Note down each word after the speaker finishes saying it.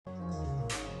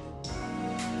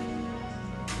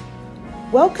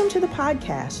Welcome to the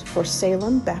podcast for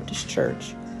Salem Baptist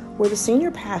Church, where the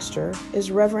senior pastor is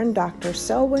Reverend Dr.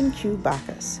 Selwyn Q.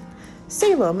 Bacchus.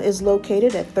 Salem is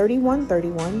located at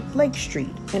 3131 Lake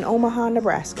Street in Omaha,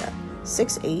 Nebraska,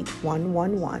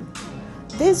 68111.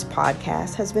 This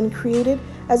podcast has been created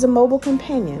as a mobile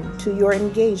companion to your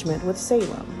engagement with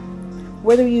Salem.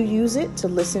 Whether you use it to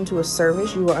listen to a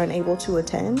service you are unable to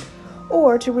attend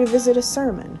or to revisit a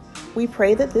sermon, we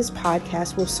pray that this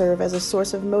podcast will serve as a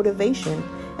source of motivation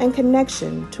and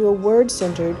connection to a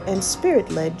word-centered and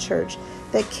spirit-led church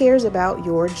that cares about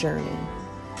your journey.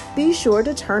 Be sure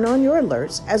to turn on your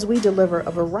alerts as we deliver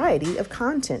a variety of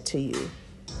content to you.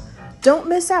 Don't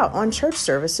miss out on church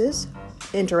services,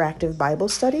 interactive Bible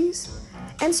studies,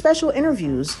 and special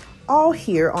interviews, all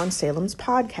here on Salem's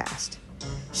podcast.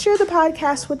 Share the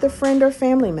podcast with a friend or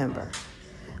family member.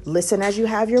 Listen as you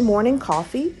have your morning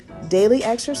coffee, daily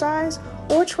exercise,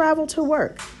 or travel to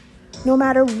work. No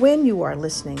matter when you are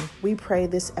listening, we pray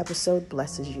this episode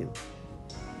blesses you.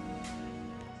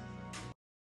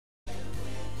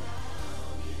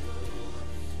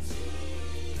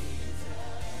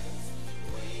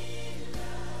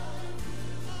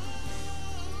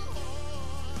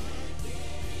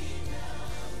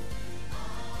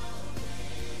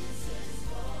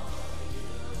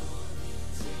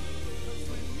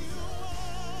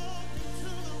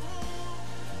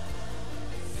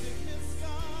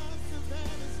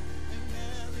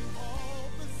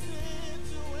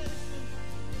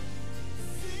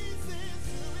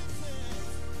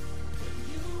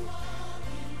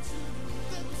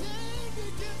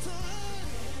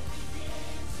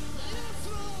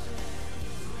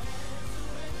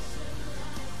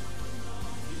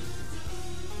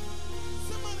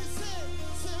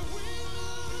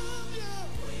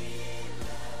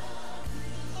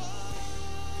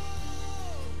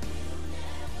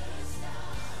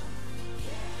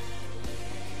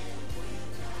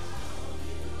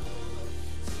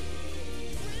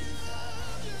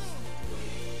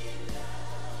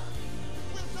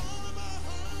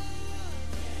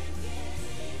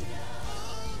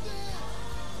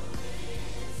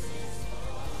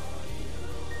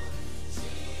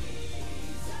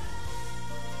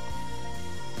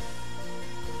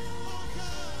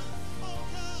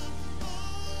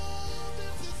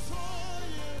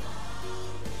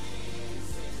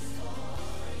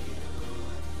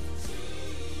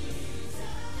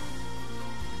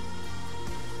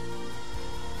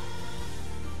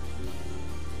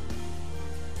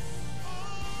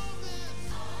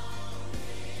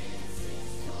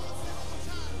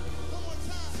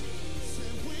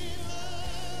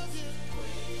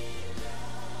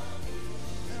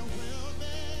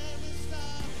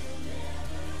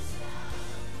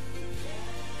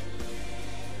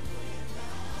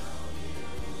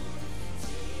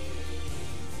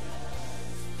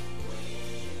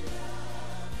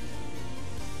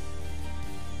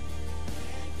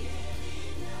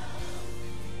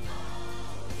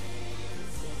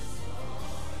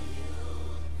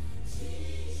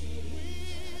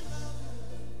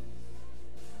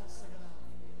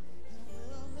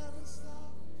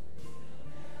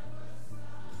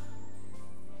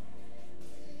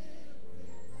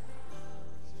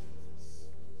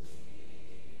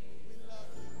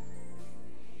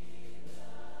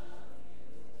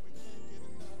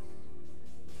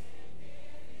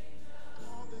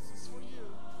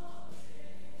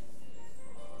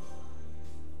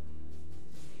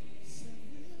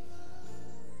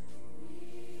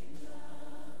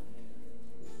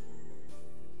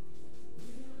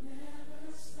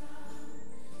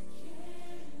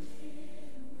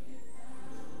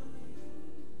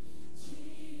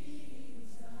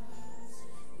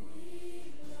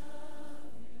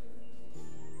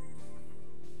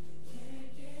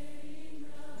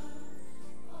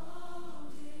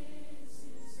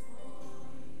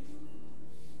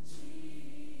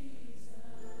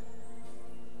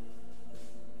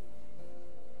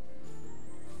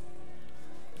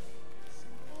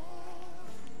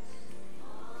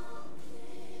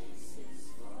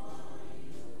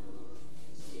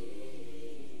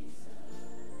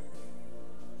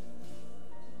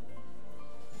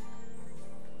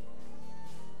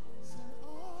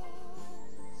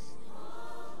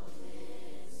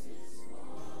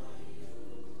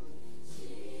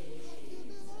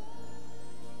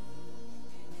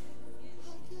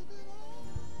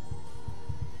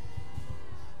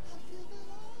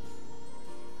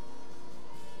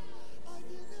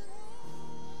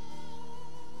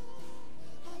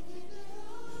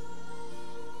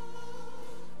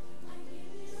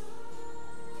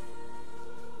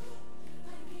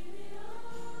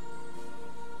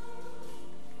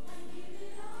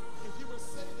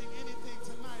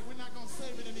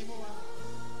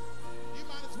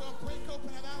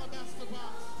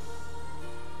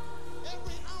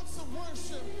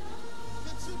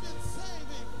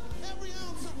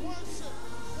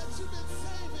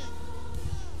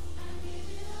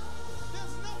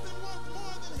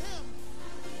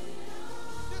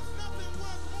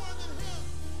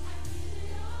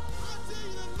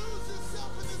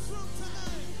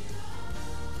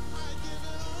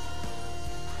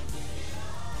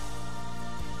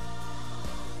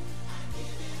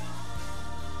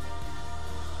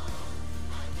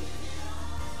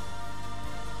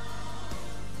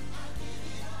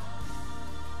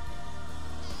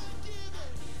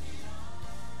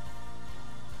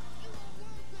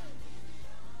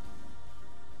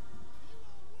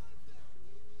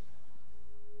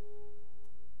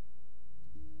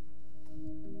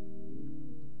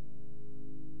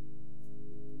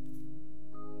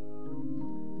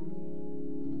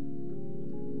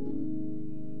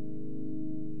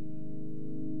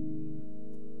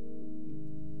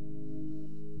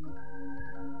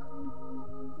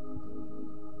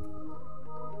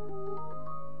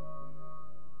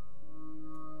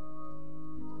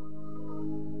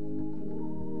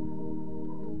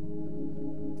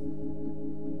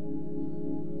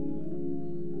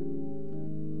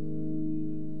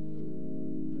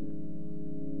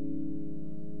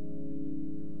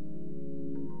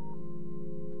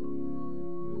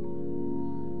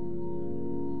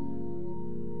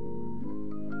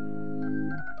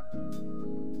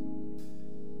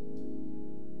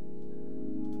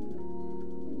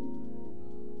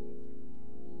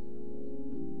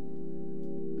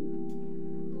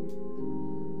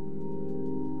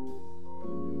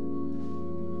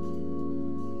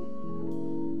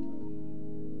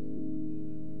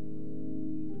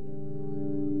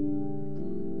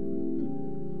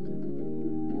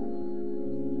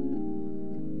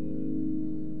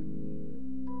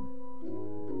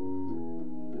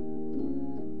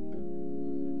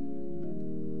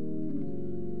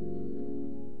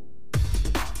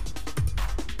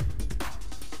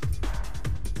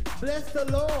 Bless the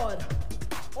Lord,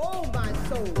 oh my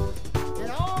soul,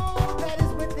 and all that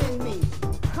is within me.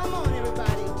 Come on,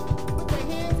 everybody. Put your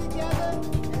hands together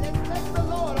and let's bless the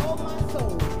Lord, oh my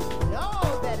soul, and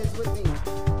all that is within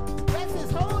me. Bless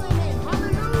his holy name.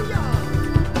 Hallelujah.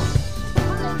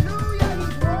 Hallelujah.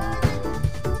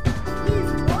 He's worthy.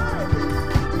 He's worthy.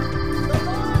 The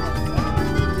Lord is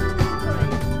worthy to be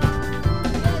praised.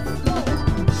 Yes, Lord.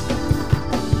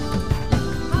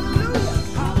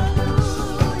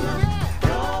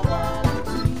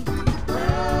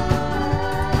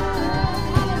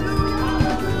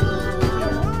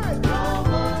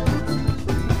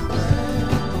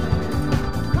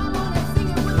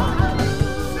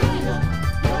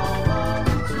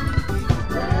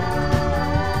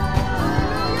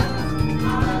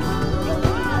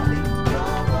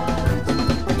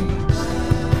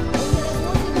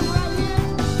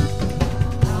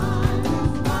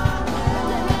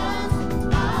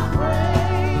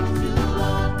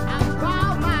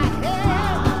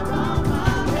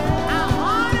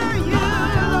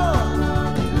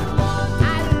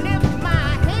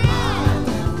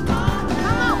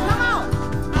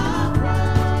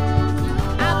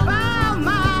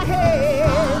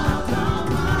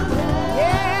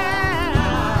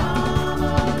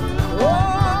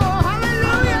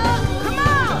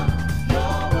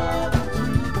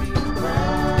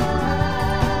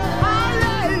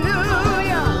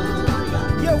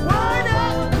 Hallelujah. You're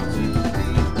worthy to be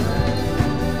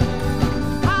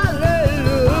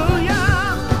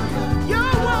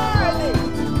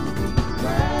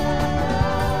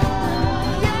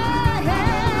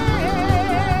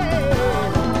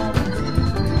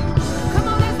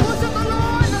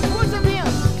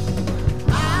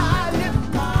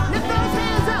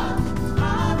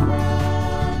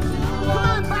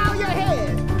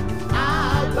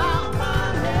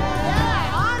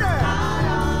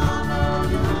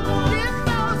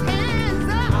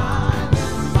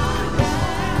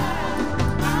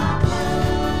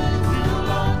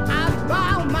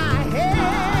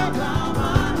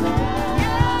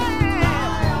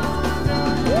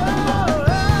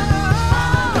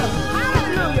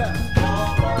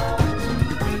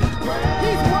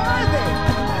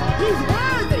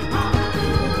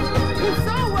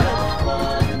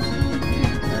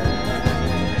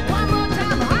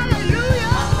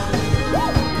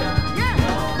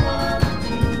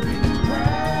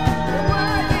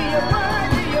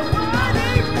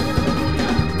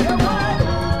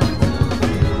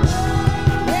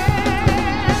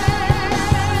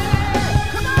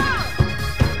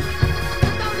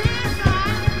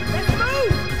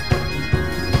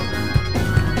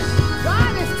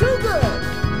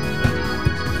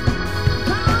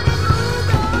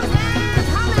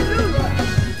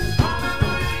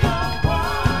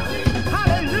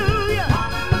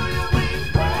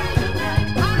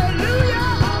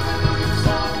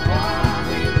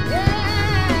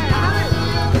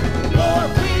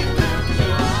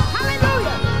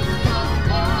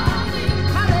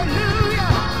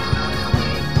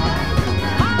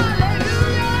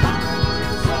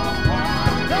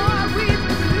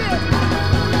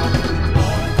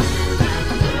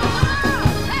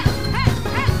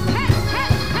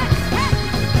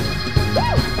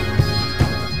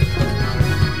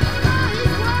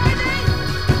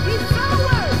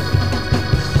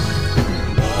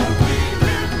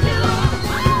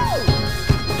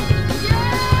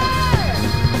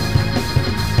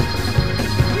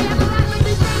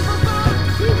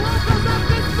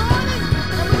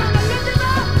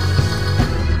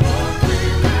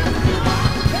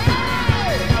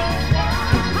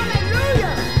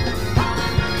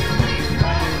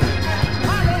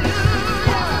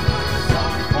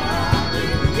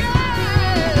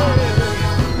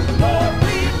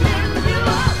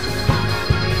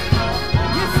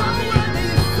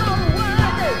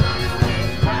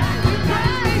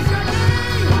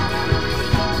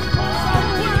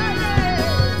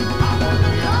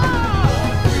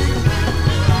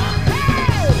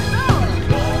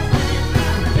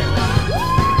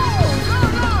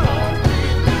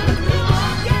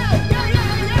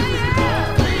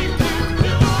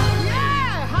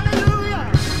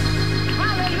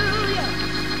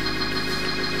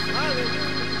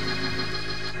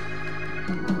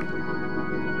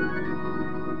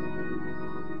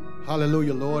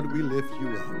Hallelujah, Lord, we lift you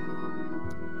up.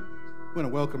 We want to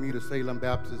welcome you to Salem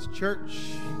Baptist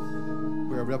Church,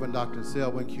 where Reverend Dr.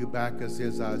 Selwyn Q. Backus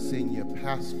is our senior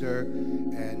pastor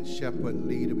and shepherd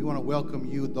leader. We want to welcome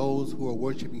you, those who are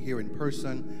worshiping here in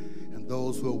person and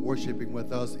those who are worshiping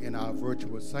with us in our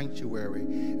virtual sanctuary.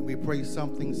 And we pray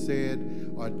something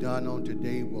said or done on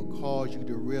today will cause you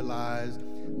to realize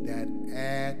that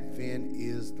Advent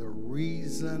is the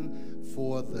reason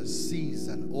for the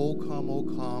season. O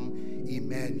come,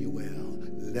 Emmanuel.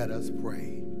 Let us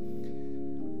pray.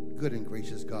 Good and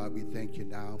gracious God, we thank you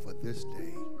now for this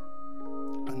day.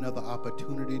 Another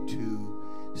opportunity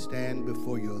to stand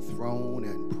before your throne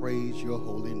and praise your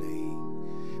holy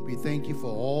name. We thank you for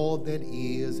all that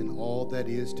is and all that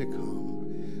is to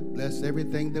come. Bless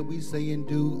everything that we say and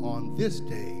do on this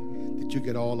day, that you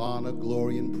get all honor,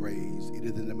 glory, and praise. It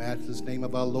is in the matchless name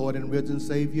of our Lord and risen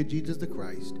Savior, Jesus the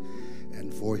Christ,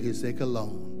 and for his sake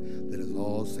alone, let us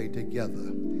all say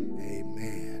together,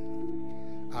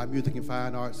 amen. Our music and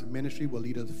fine arts ministry will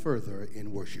lead us further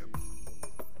in worship.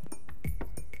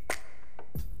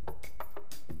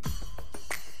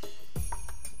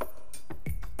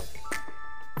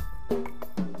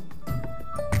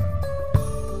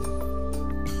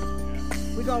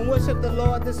 We're going to worship the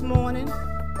Lord this morning.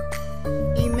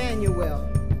 Emmanuel.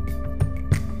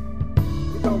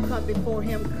 We're going to come before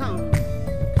him. Come.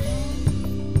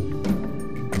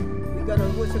 We're going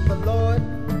to worship the Lord.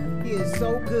 He is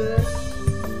so good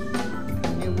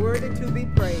and worthy to be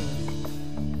praised.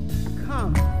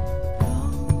 Come.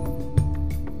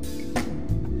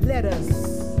 Let us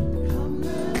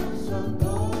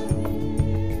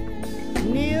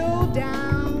kneel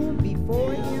down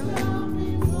before him.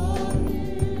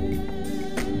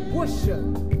 Worship.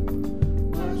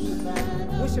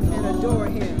 Worship and adore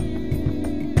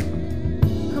him.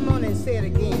 Come on and say it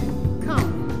again.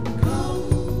 Come.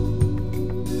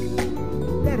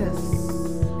 Let us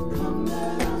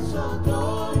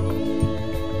adore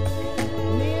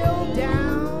him. Kneel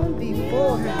down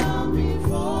before him.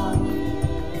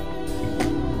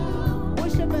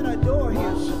 Worship and adore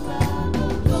him.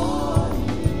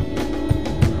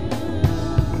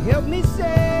 Help me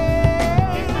say.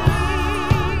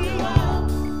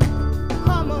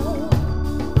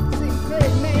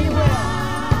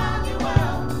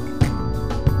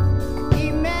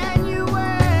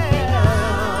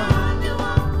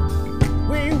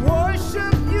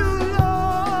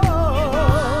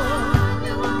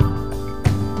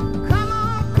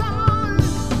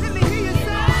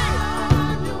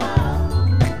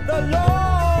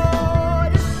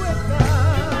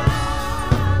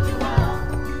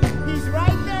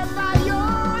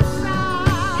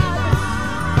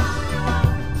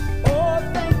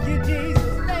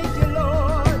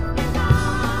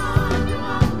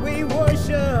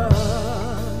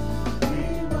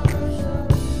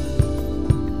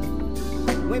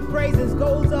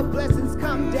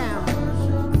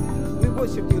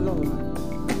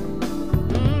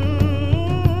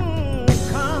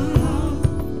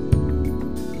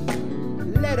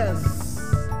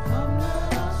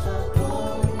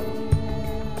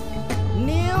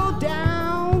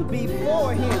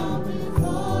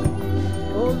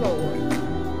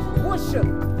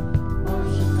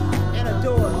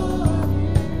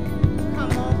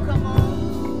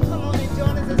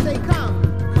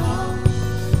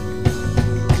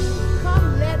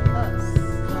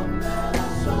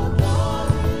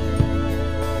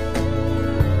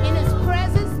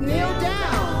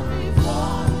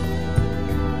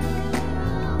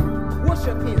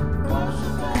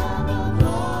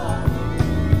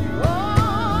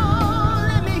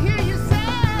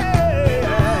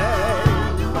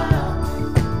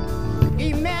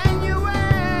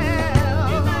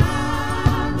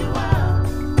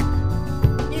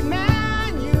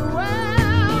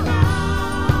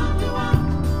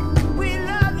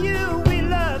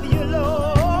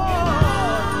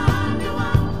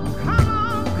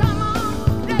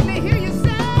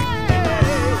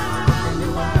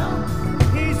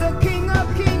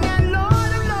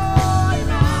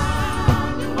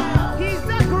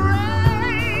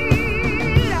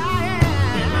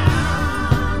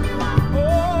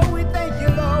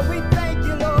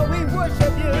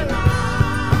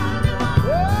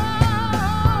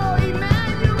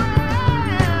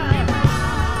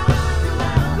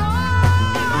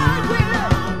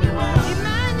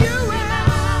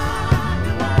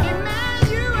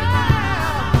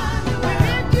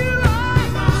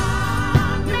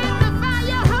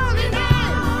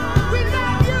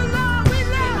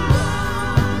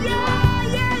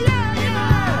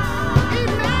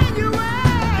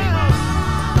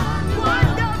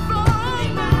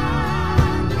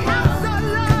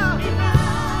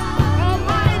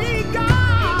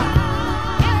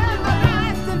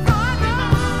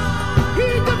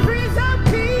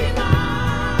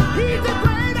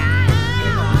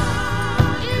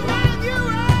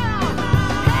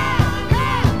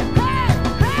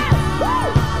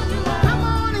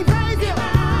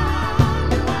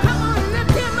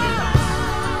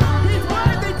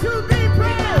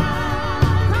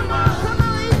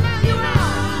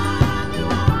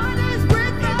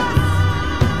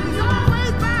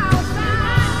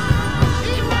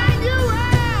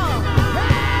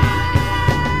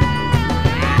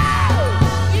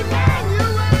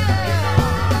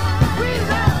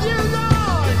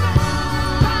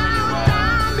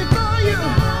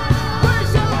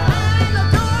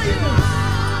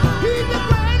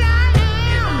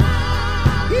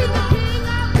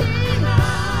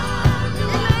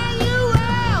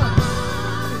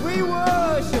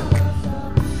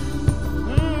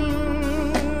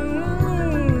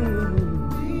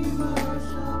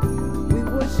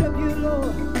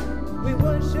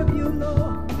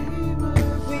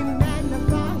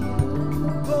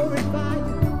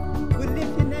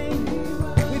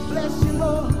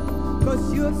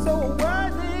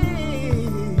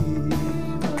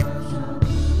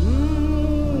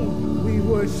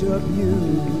 worship you.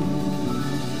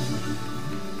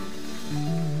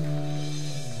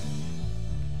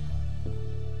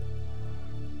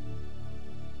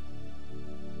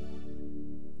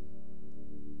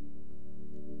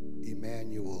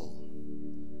 Emmanuel,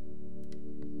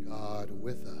 God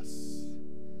with us,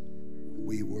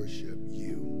 we worship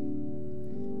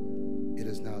you. It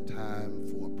is now time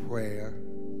for prayer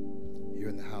here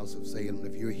in the house of Salem.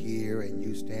 If you're here and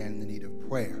you stand in the need of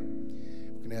prayer,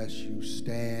 we can ask you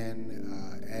stand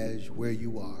as where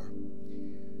you are.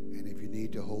 And if you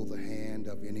need to hold the hand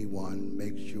of anyone,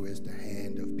 make sure it's the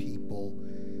hand of people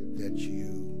that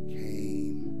you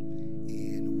came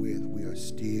in with. We are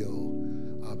still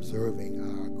observing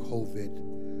our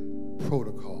COVID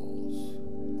protocols.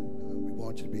 We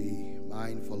want you to be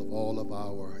mindful of all of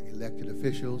our elected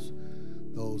officials,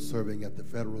 those serving at the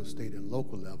federal, state, and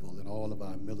local level, and all of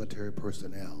our military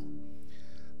personnel.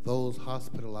 Those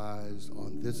hospitalized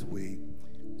on this week,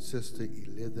 Sister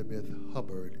Elizabeth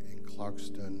Hubbard in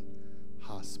Clarkston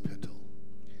Hospital.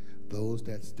 Those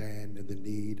that stand in the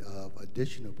need of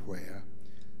additional prayer,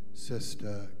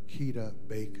 Sister Keita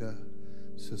Baker,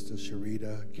 Sister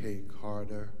Sharita K.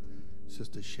 Carter,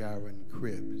 Sister Sharon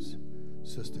Cribbs,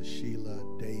 Sister Sheila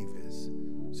Davis,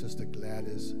 Sister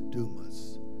Gladys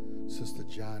Dumas, Sister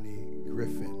Johnny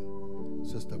Griffin,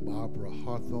 Sister Barbara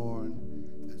Hawthorne,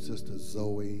 and Sister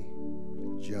Zoe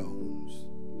Jones.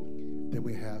 Then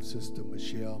we have Sister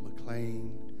Michelle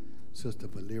McLean, Sister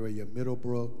Valeria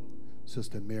Middlebrook,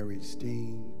 Sister Mary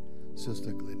Steen,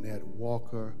 Sister Glenette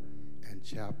Walker, and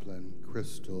Chaplain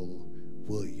Crystal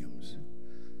Williams.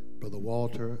 Brother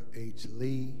Walter H.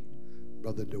 Lee,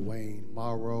 Brother Dwayne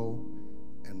Morrow,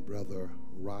 and Brother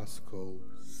Roscoe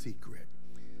Secret.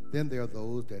 Then there are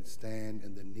those that stand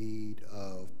in the need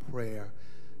of prayer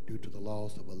due to the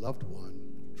loss of a loved one,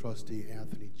 Trustee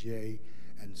Anthony J.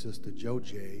 and Sister Joe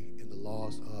J. in the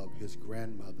loss of his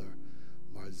grandmother,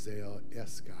 Marzelle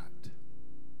Escott.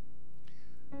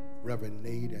 Reverend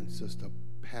Nate and Sister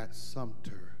Pat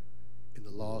Sumter in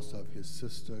the loss of his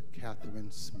sister,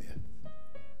 Catherine Smith.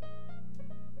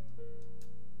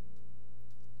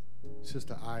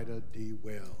 Sister Ida D.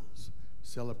 Wells.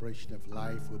 Celebration of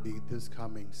Life will be this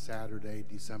coming Saturday,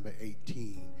 December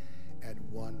 18, at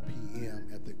 1 p.m.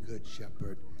 at the Good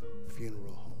Shepherd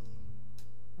Funeral Home.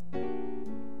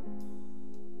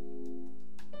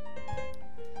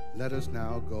 Let us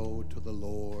now go to the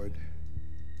Lord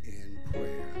in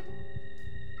prayer.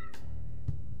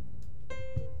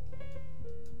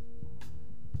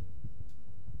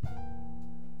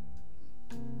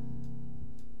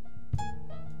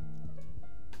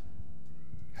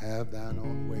 Have thine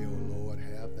own way, O Lord,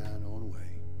 have thine own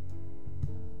way.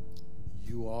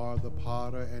 You are the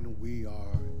potter and we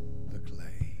are the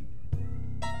clay.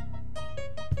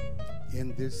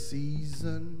 In this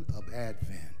season of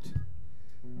Advent,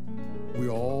 we're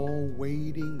all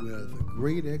waiting with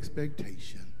great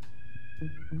expectation,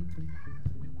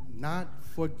 not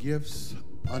for gifts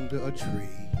under a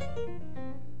tree,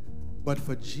 but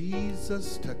for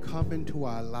Jesus to come into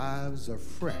our lives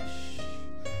afresh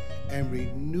and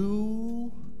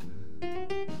renew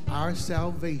our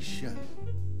salvation,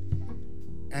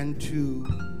 and to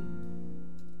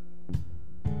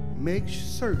make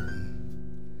certain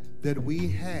that we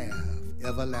have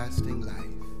everlasting life.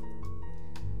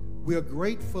 We are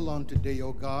grateful on today,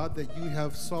 O God, that you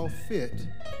have saw fit,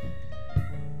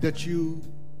 that you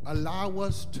allow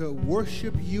us to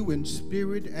worship you in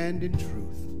spirit and in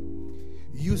truth.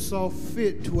 You saw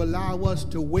fit to allow us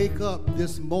to wake up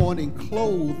this morning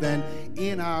clothed and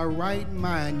in our right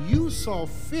mind. You saw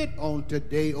fit on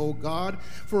today, oh God,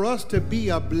 for us to be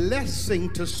a blessing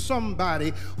to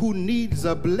somebody who needs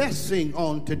a blessing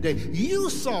on today. You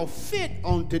saw fit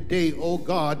on today, oh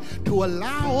God, to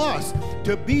allow us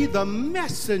to be the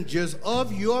messengers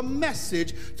of your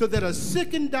message so that a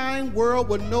sick and dying world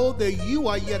will know that you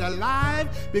are yet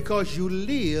alive because you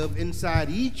live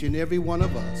inside each and every one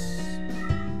of us.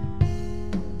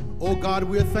 Oh God,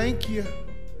 we'll thank you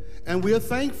and we're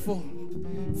thankful.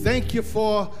 Thank you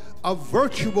for a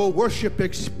virtual worship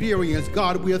experience.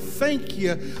 God, we'll thank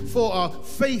you for a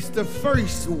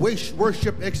face-to-face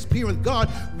worship experience. God,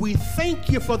 we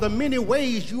thank you for the many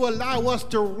ways you allow us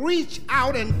to reach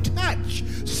out and touch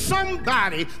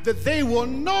somebody that they will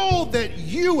know that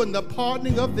you and the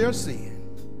pardoning of their sin.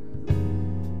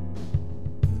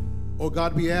 Oh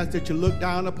God, we ask that you look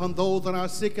down upon those on our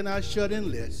sick and our shut-in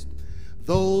list,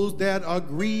 those that are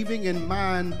grieving in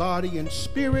mind, body, and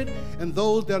spirit, and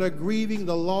those that are grieving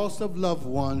the loss of loved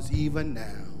ones even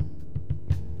now.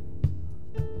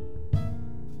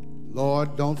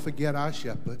 Lord, don't forget our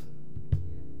shepherd.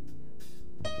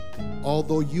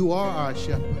 Although you are our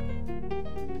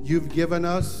shepherd, You've given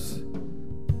us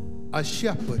a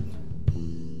shepherd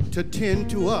to tend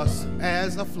to us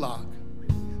as a flock,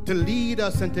 to lead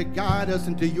us and to guide us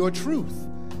into your truth,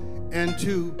 and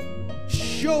to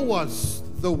show us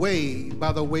the way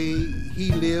by the way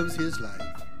he lives his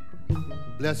life.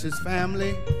 Bless his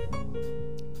family.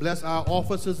 Bless our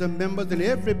officers and members and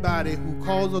everybody who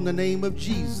calls on the name of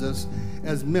Jesus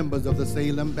as members of the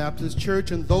Salem Baptist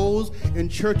Church, and those in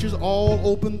churches all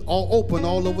open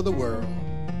all over the world.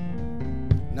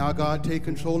 Now, God, take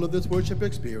control of this worship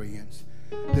experience,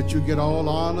 that you get all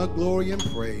honor, glory, and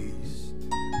praise.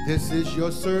 This is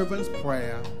your servant's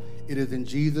prayer. It is in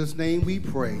Jesus' name we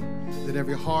pray, that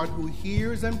every heart who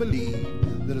hears and believes,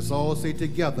 let us all say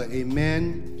together,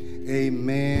 amen,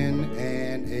 amen,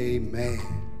 and amen.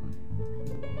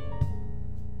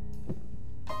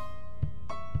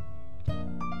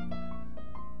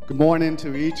 Good morning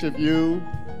to each of you.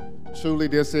 Truly,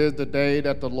 this is the day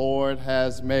that the Lord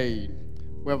has made.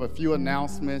 We have a few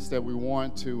announcements that we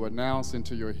want to announce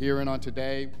into your hearing on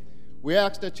today. We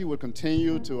ask that you would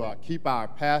continue to keep our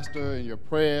pastor in your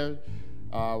prayers.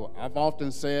 I've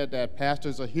often said that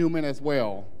pastors are human as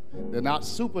well. They're not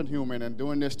superhuman, and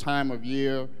during this time of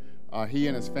year, he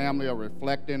and his family are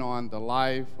reflecting on the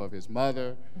life of his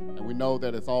mother, and we know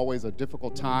that it's always a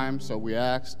difficult time, so we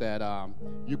ask that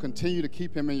you continue to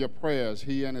keep him in your prayers,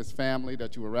 he and his family,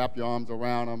 that you will wrap your arms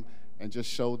around him and just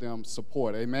show them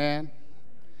support. Amen?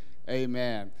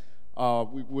 Amen.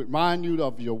 We remind you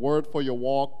of your Word for Your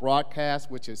Walk broadcast,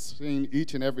 which is seen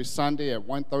each and every Sunday at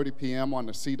 1:30 p.m. on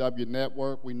the CW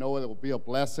network. We know it will be a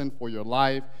blessing for your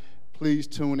life. Please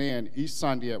tune in each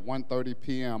Sunday at 1:30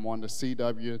 p.m. on the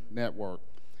CW network.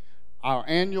 Our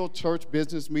annual church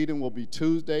business meeting will be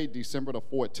Tuesday, December the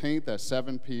 14th at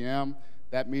 7 p.m.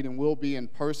 That meeting will be in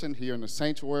person here in the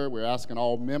sanctuary. We're asking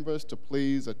all members to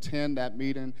please attend that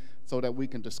meeting so that we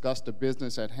can discuss the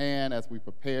business at hand as we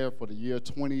prepare for the year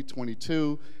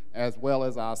 2022, as well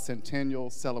as our centennial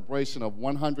celebration of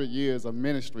 100 years of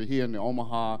ministry here in the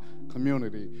Omaha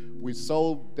community. We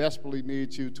so desperately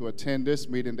need you to attend this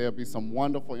meeting. There'll be some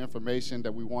wonderful information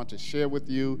that we want to share with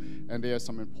you, and there's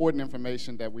some important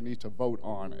information that we need to vote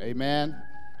on. Amen?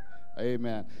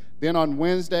 Amen. Then on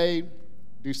Wednesday,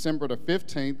 December the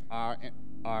 15th,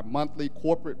 our monthly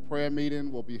corporate prayer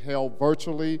meeting will be held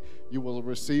virtually. You will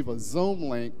receive a Zoom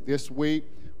link this week.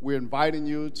 We're inviting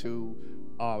you to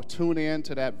tune in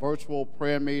to that virtual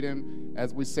prayer meeting.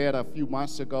 As we said a few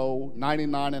months ago,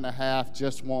 99.5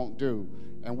 just won't do.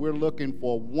 And we're looking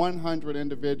for 100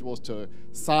 individuals to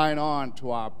sign on to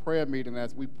our prayer meeting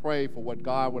as we pray for what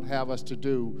God would have us to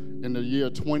do in the year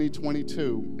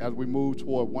 2022 as we move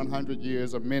toward 100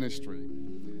 years of ministry.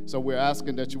 So we're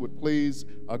asking that you would please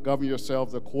govern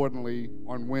yourselves accordingly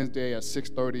on Wednesday at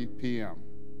 6:30 p.m.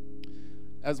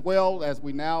 As well as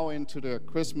we now into the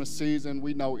Christmas season,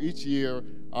 we know each year,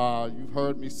 you've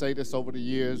heard me say this over the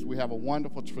years, we have a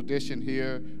wonderful tradition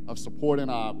here of supporting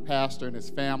our pastor and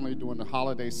his family during the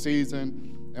holiday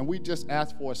season. And we just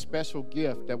ask for a special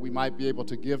gift that we might be able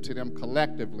to give to them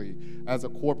collectively as a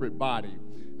corporate body.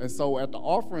 And so at the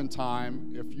offering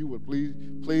time, if you would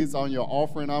please on your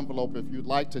offering envelope, if you'd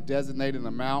like to designate an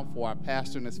amount for our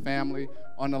pastor and his family,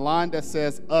 on the line that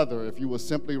says other, if you would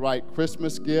simply write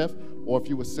Christmas gift, or if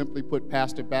you would simply put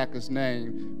Pastor Backus'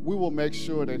 name, we will make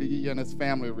sure that he and his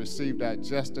family receive that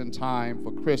just in time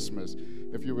for Christmas.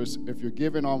 If you're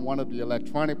giving on one of the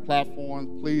electronic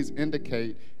platforms, please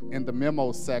indicate in the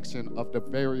memo section of the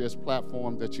various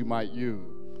platforms that you might use.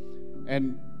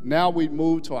 And now we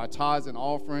move to our tithes and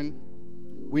offering.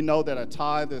 We know that a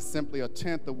tithe is simply a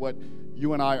tenth of what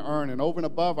you and I earn. And over and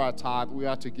above our tithe, we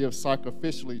are to give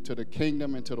sacrificially to the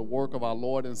kingdom and to the work of our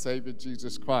Lord and Savior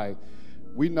Jesus Christ.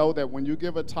 We know that when you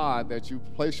give a tithe, that you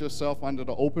place yourself under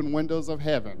the open windows of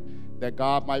heaven, that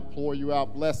God might pour you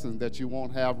out blessings that you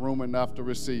won't have room enough to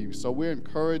receive. So we're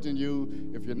encouraging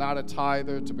you, if you're not a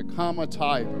tither, to become a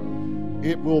tither.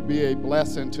 It will be a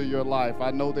blessing to your life. I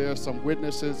know there are some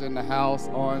witnesses in the house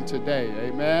on today.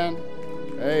 Amen?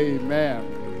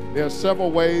 Amen. There are several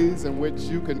ways in which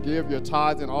you can give your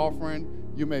tithe and offering.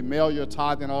 You may mail your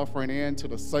tithe and offering in to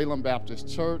the Salem Baptist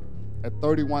Church at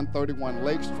 3131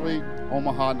 Lake Street,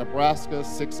 Omaha, Nebraska,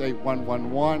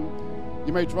 68111.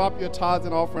 You may drop your tithes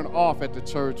and offering off at the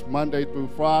church Monday through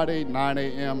Friday, 9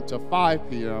 a.m. to 5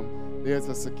 p.m. There's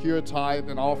a secure tithe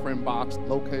and offering box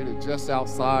located just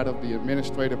outside of the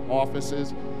administrative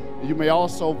offices. You may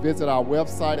also visit our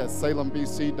website at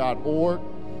salembc.org.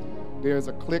 There's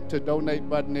a click to donate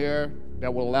button there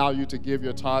that will allow you to give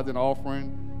your tithe and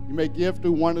offering. You may give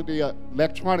through one of the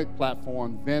electronic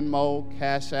platforms, Venmo,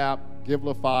 Cash App,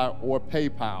 Givelify, or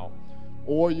PayPal.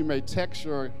 Or you may text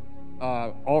your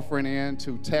offering in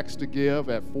to text to give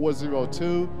at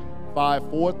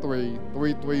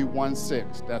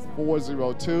 402-543-3316. That's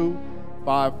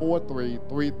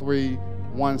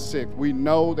 402-543-3316. We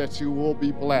know that you will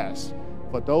be blessed.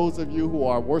 For those of you who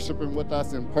are worshiping with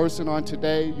us in person on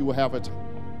today, you will have an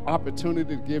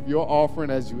opportunity to give your offering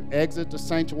as you exit the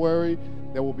sanctuary.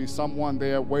 There will be someone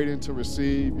there waiting to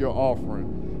receive your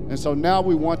offering. And so now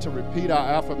we want to repeat our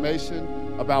affirmation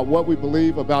about what we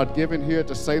believe about giving here at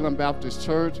the Salem Baptist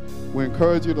Church. We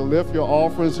encourage you to lift your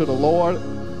offerings to the Lord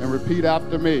and repeat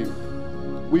after me.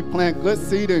 We plant good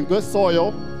seed in good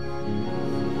soil,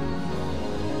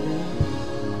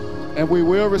 and we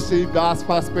will receive God's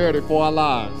prosperity for our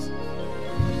lives.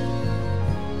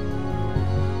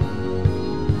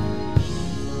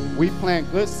 We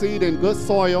plant good seed in good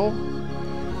soil,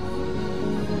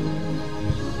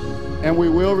 and we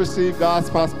will receive God's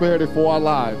prosperity for our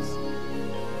lives.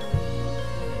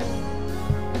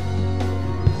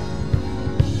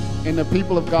 And the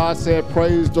people of God said,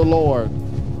 praise the Lord.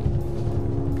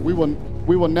 We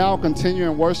will now continue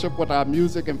in worship with our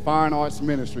music and fine arts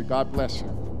ministry. God bless you.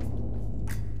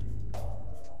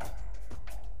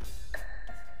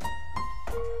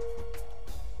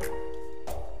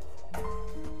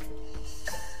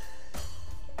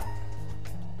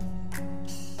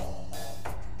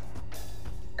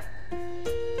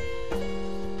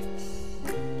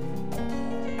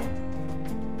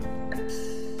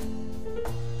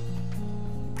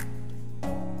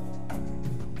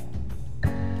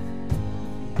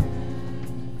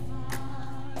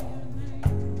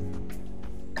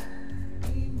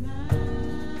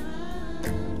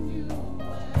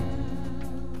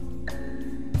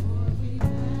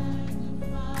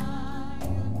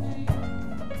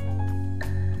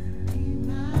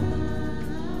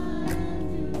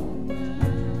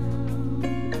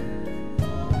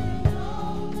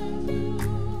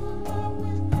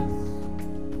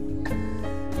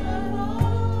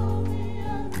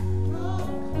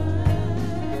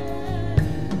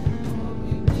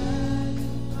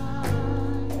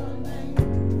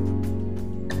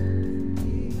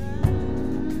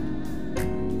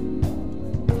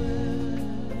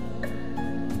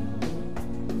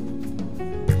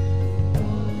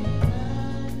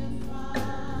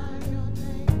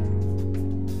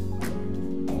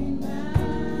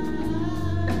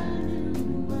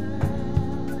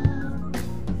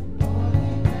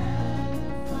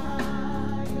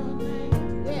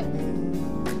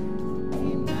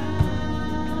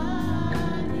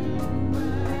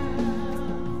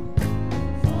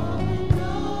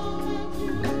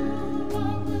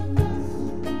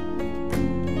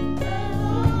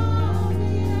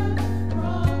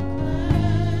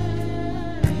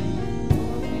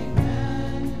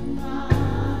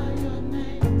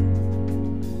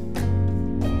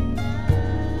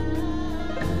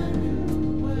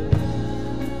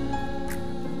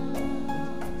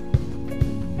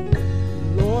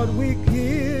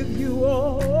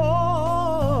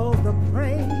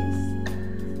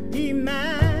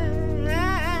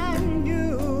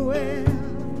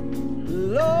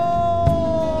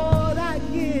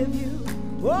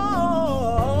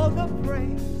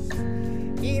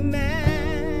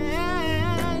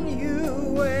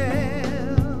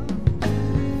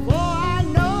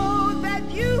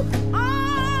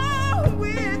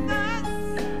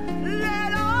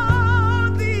 Let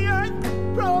all the earth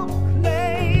proclaim.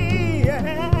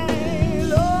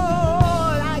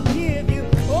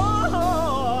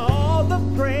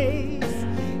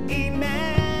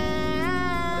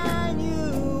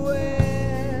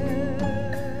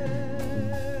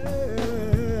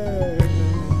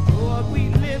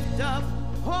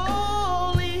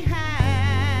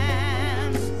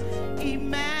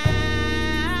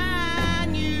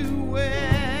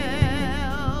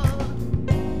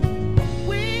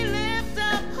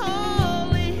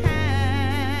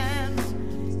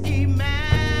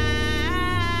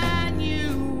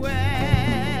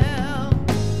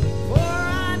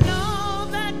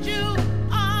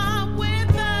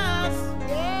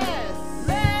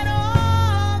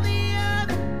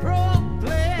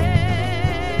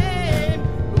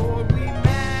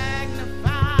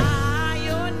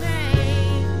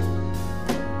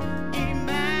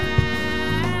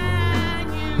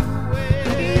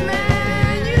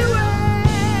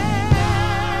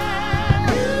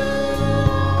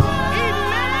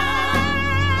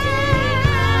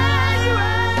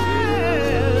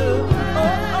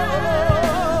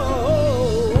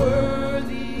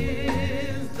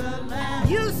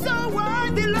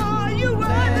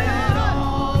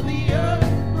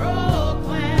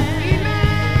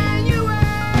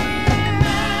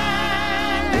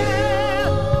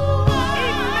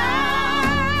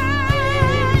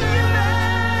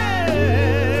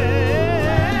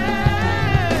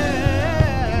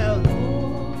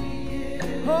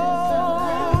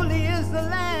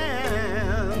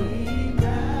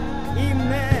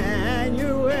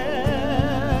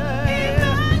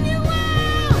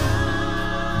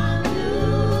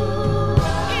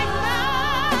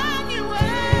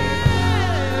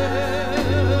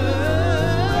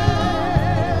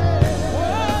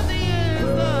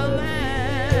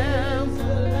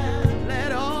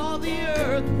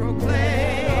 earth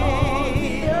proclaim.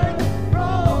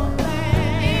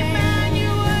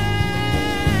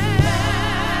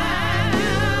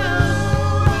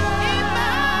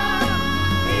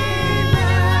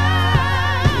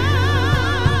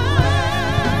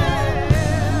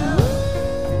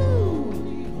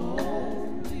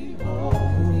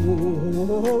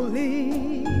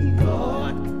 Holy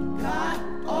Lord God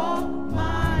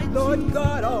Almighty, Lord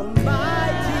God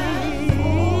Almighty,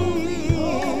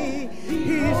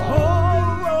 He's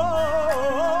holy,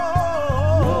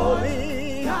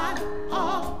 God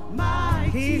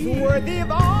Almighty, He's worthy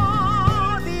of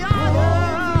all the honor,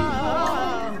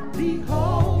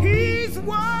 He's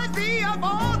worthy of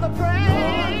all the praise.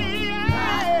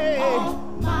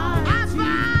 I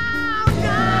bow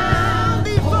down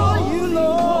before you,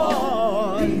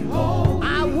 Lord.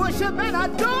 I worship and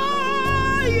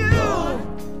adore you.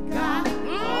 God,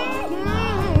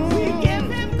 we give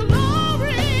Him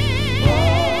glory.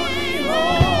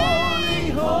 Holy, holy,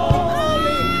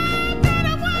 holy. I'm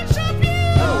gonna worship you.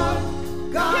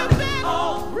 God, you've been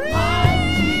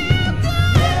Almighty.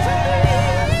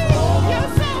 You're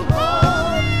so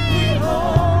holy,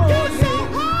 holy. You're so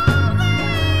holy.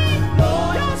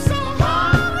 You're so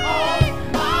holy.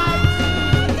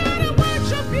 I'm gonna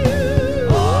worship you.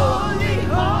 Holy,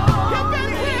 holy. You've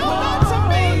been real good to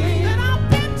me than I've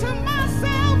been to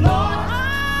myself, Lord.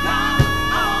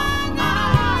 I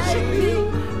worship you.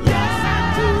 Yes,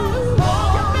 I do.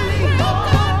 You've been real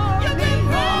good to me.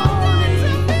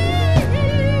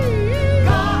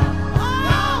 God,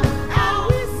 and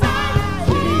we say,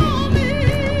 holy,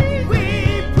 we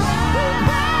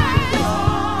praise your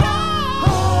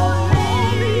holy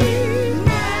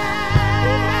name.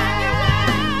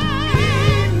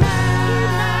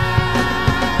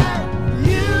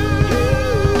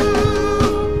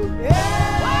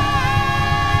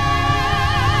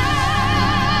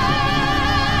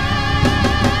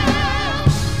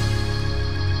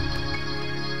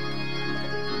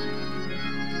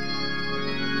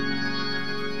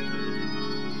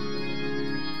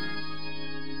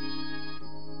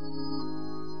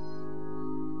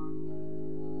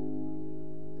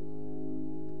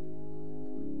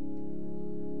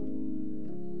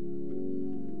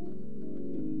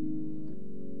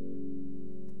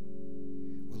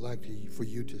 We'd like for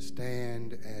you to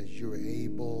stand as you're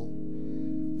able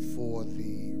for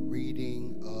the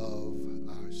reading of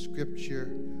our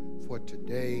scripture for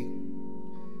today.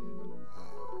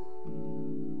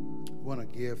 We want to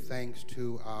give thanks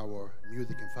to our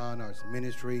Music and Fine Arts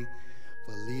Ministry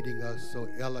for leading us so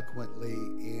eloquently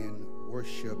in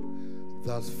worship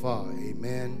thus far.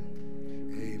 Amen,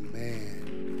 amen,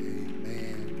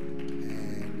 amen,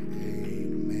 and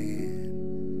amen.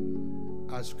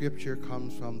 Our scripture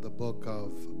comes from the book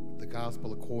of the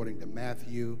Gospel according to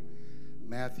Matthew,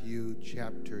 Matthew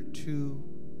chapter 2,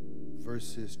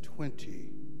 verses 20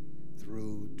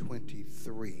 through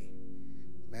 23.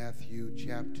 Matthew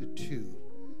chapter 2,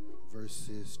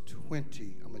 verses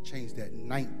 20. I'm going to change that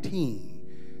 19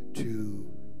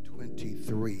 to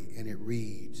 23. And it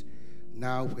reads,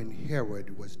 Now when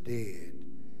Herod was dead,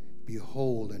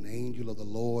 behold, an angel of the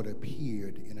Lord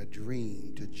appeared in a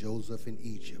dream to Joseph in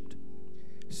Egypt,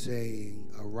 saying,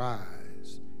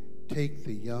 Arise, take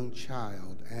the young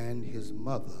child and his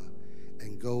mother,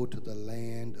 and go to the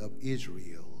land of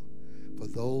Israel, for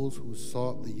those who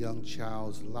sought the young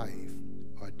child's life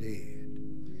are dead.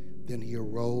 Then he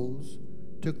arose,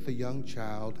 took the young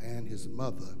child and his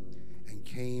mother, and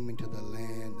came into the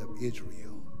land of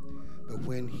Israel. But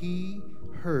when he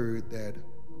heard that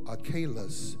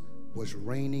Archelaus was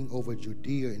reigning over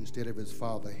Judea instead of his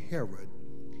father Herod,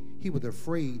 he was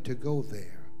afraid to go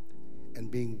there. And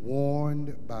being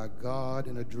warned by God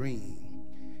in a dream,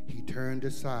 he turned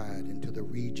aside into the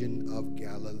region of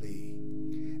Galilee.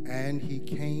 And he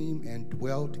came and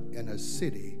dwelt in a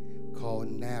city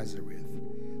called Nazareth,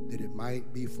 that it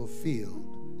might be fulfilled,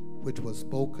 which was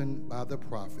spoken by the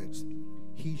prophets,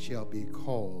 he shall be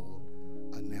called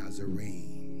a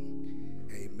Nazarene.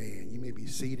 Amen. You may be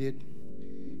seated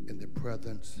in the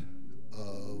presence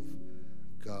of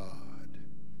God.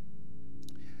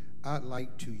 I'd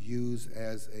like to use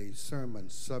as a sermon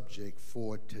subject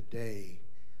for today,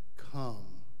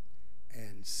 come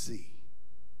and see.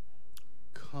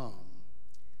 Come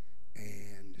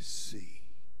and see.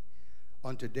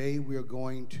 On today, we are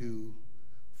going to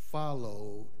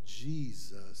follow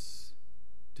Jesus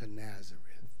to Nazareth.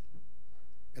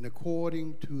 And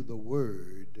according to the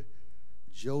word,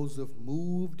 Joseph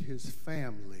moved his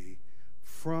family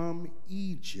from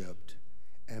Egypt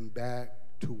and back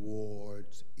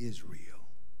towards Israel.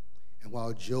 And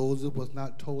while Joseph was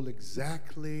not told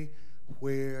exactly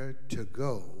where to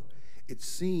go, it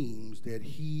seems that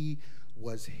he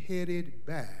was headed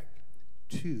back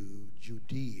to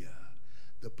Judea,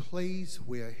 the place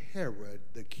where Herod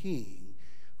the king,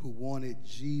 who wanted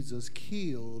Jesus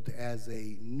killed as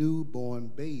a newborn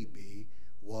baby,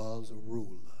 was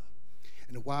ruler.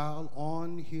 And while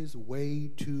on his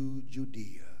way to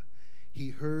Judea, he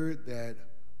heard that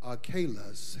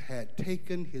Archelaus had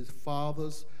taken his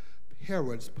father's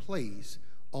Herod's place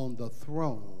on the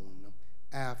throne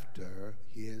after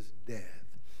his death.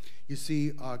 You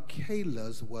see,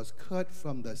 Archelaus was cut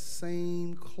from the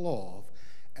same cloth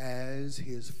as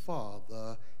his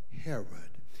father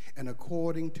Herod. And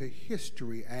according to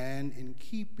history and in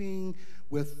keeping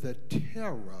with the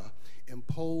terror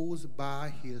imposed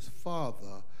by his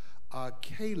father,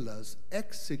 Archelaus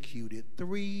executed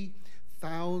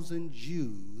 3,000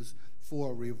 Jews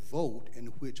for a revolt in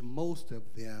which most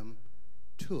of them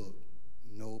took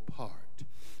no part.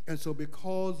 And so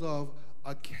because of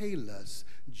Archelaus,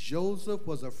 Joseph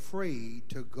was afraid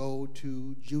to go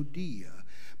to Judea.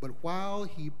 But while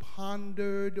he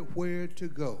pondered where to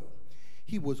go,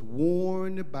 he was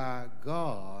warned by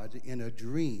God in a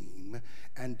dream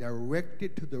and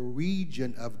directed to the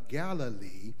region of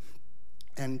Galilee,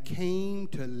 and came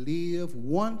to live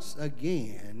once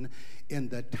again in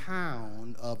the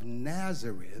town of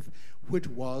Nazareth, which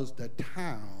was the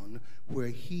town where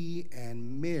he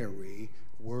and Mary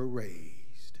were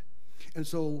raised. And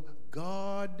so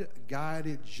God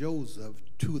guided Joseph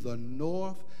to the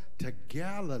north, to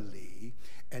Galilee,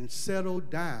 and settled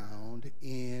down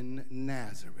in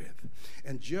Nazareth.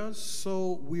 And just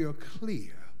so we are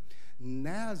clear,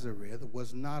 Nazareth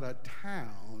was not a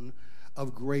town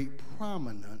of great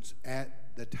prominence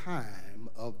at the time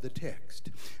of the text.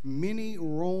 Many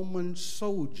Roman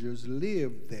soldiers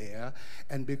lived there,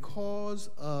 and because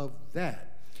of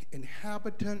that,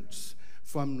 inhabitants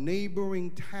from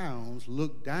neighboring towns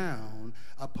looked down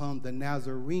upon the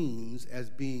Nazarenes as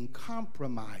being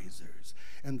compromisers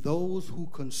and those who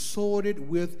consorted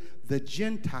with the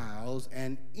Gentiles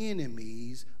and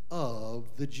enemies of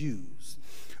the Jews.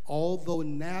 Although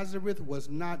Nazareth was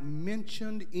not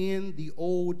mentioned in the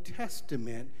Old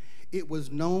Testament, it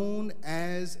was known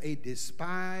as a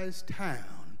despised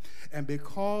town. And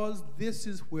because this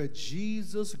is where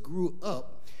Jesus grew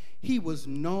up, he was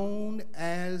known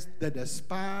as the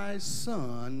despised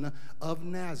son of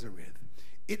Nazareth.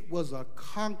 It was a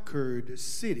conquered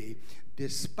city,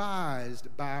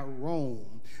 despised by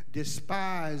Rome,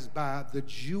 despised by the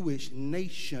Jewish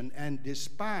nation, and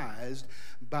despised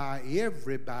by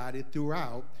everybody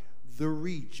throughout the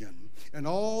region. And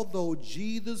although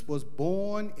Jesus was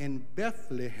born in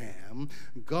Bethlehem,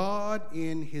 God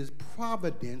in his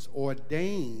providence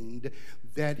ordained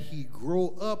that he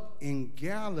grow up in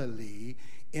Galilee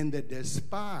in the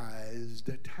despised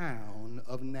town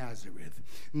of Nazareth.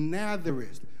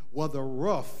 Nazareth was a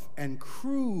rough and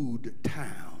crude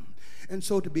town. And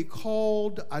so to be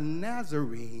called a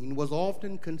Nazarene was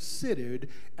often considered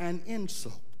an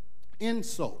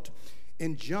insult.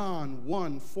 In John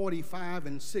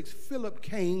 1:45-6, Philip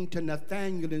came to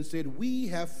Nathanael and said, "We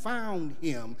have found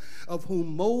him of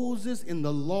whom Moses in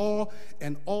the law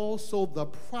and also the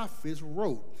prophets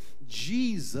wrote,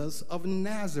 Jesus of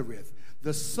Nazareth,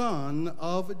 the son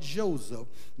of Joseph."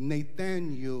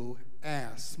 Nathanael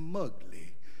asked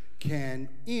smugly, "Can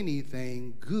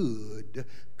anything good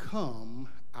come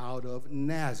out of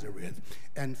Nazareth?"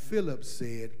 And Philip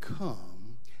said,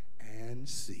 "Come and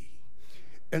see."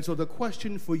 And so the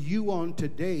question for you on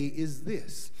today is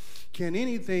this: can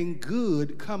anything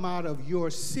good come out of your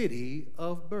city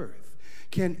of birth?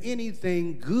 Can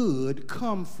anything good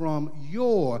come from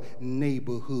your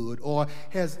neighborhood? Or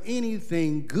has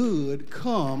anything good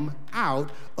come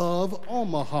out of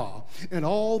Omaha? And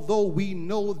although we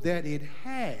know that it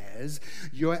has,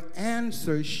 your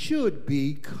answer should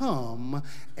be come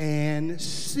and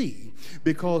see.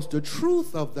 Because the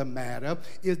truth of the matter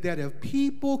is that if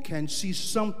people can see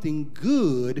something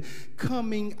good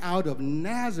coming out of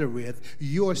Nazareth,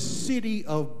 your city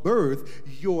of birth,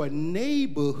 your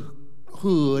neighborhood,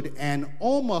 and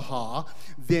Omaha,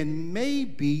 then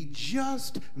maybe,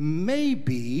 just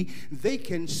maybe, they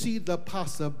can see the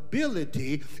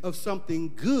possibility of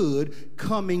something good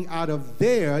coming out of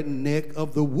their neck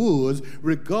of the woods,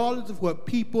 regardless of what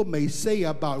people may say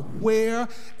about where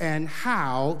and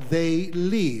how they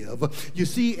live. You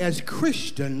see, as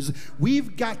Christians,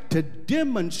 we've got to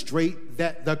demonstrate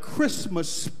that the Christmas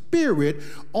spirit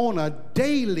on a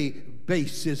daily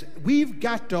basis. We've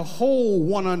got to hold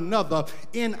one another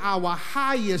in our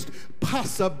highest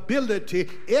possibility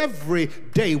every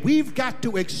day. We've got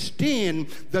to extend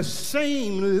the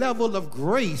same level of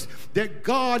grace that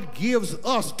God gives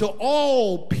us to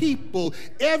all people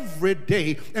every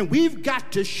day. And we've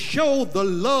got to show the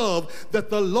love that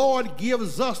the Lord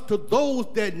gives us to those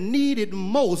that need it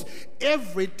most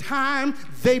every time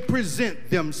they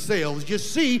present themselves. You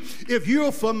see, if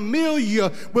you're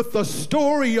familiar with the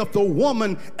story of the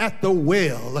woman at the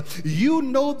well, you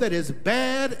know that as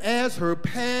bad as her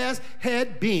past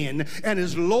had been and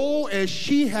as low as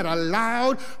she had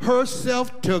allowed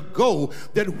herself to go,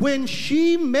 that when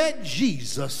she met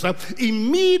Jesus,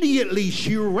 immediately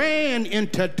she ran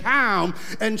into town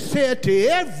and said to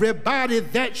everybody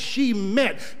that she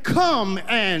met, "Come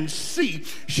and see."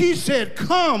 She said,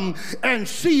 "Come and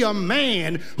see a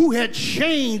man who had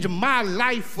changed my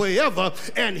life forever,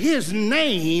 and his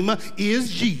name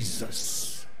is Jesus."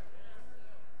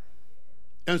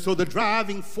 And so the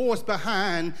driving force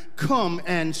behind "come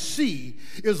and see"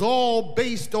 is all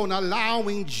based on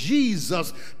allowing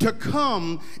Jesus to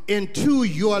come into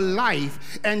your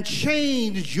life and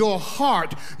change your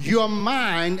heart, your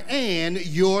mind, and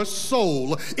your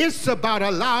soul. It's about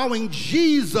allowing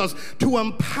Jesus to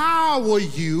empower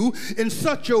you in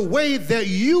such a way that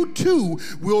you too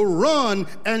will run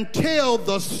and tell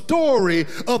the story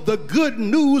of the good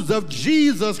news of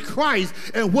Jesus Christ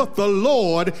and what the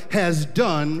Lord has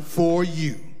done for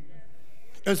you.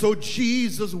 And so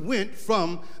Jesus went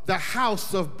from the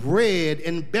house of bread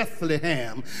in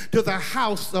Bethlehem to the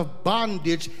house of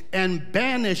bondage and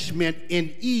banishment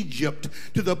in Egypt,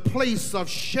 to the place of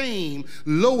shame,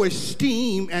 low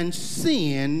esteem, and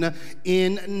sin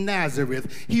in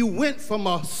Nazareth. He went from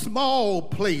a small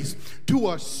place to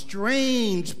a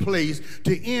strange place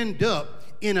to end up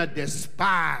in a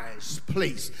despised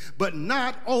place. But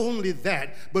not only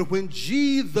that, but when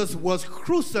Jesus was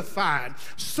crucified,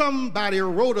 somebody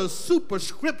wrote a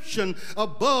superscription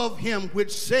above him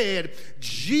which said,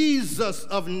 "Jesus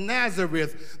of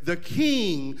Nazareth, the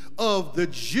King of the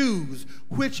Jews,"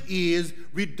 which is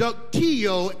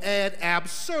reductio ad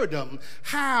absurdum.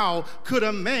 How could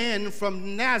a man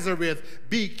from Nazareth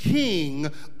be King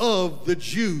of the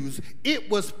Jews? It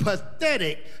was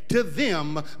pathetic to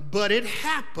them, but it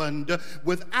happened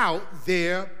without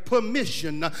their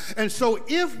permission. And so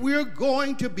if we're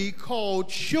going to be called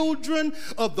children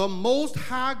of the Most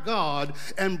High God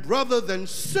and brothers and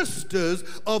sisters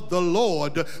of the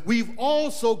Lord, we've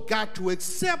also got to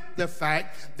accept the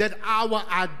fact that our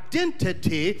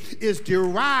identity is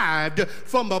derived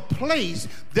from a place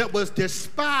that was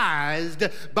despised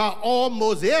by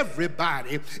almost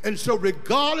everybody. And so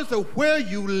regardless of where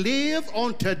you live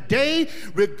on today,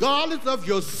 regardless of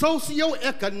your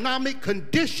socioeconomic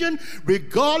condition,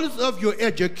 regardless of your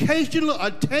educational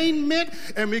attainment,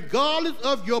 and regardless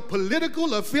of your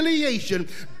political affiliation,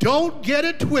 don't get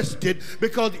it twisted,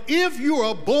 because if you're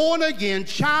a born-again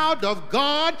child of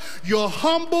God, your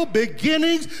humble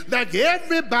beginnings, like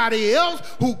everybody else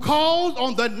who calls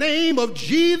on the name of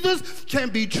Jesus, can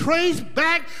be traced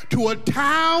back to a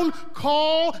town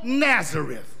called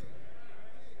Nazareth.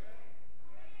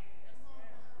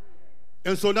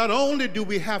 And so not only do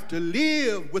we have to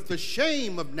live with the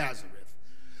shame of Nazareth,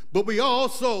 but we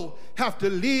also have to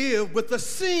live with the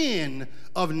sin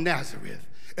of Nazareth.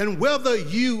 And whether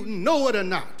you know it or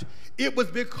not, it was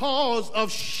because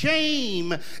of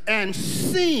shame and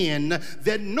sin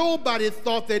that nobody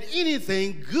thought that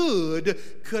anything good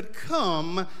could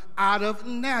come out of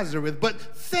Nazareth.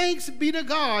 But thanks be to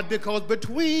God, because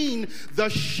between the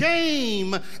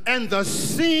shame and the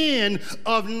sin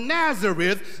of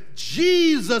Nazareth,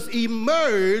 Jesus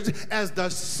emerged as the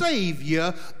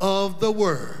Savior of the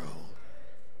world.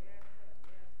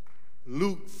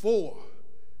 Luke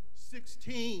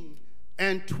 4:16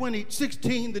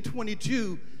 to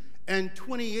 22 and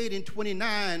 28 and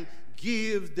 29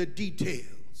 gives the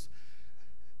details.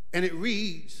 And it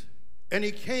reads, "And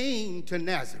he came to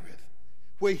Nazareth,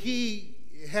 where he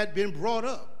had been brought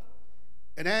up.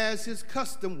 And as his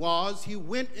custom was, he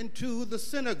went into the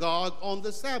synagogue on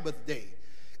the Sabbath day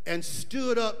and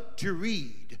stood up to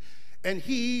read. And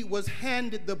he was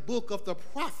handed the book of the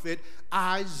prophet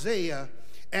Isaiah.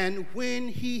 And when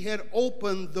he had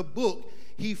opened the book,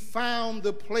 he found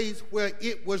the place where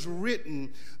it was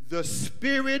written, 'The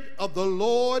Spirit of the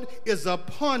Lord is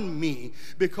upon me,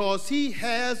 because he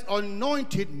has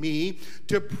anointed me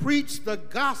to preach the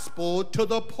gospel to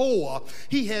the poor.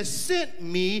 He has sent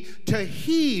me to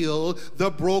heal the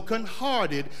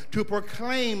brokenhearted, to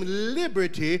proclaim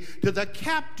liberty to the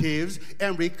captives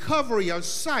and recovery of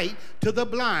sight to the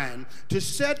blind, to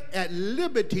set at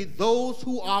liberty those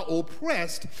who are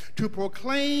oppressed, to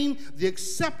proclaim the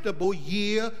acceptable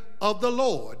year of the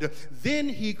Lord. Then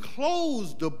he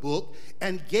closed the book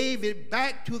and gave it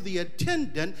back to the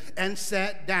attendant and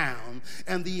sat down.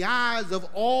 And the eyes of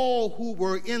all who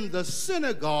were in the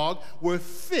synagogue were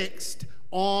fixed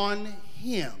on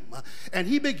him. And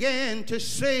he began to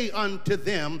say unto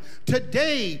them,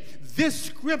 today this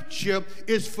scripture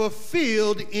is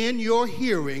fulfilled in your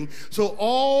hearing. So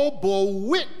all bore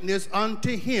witness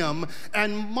unto him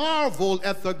and marveled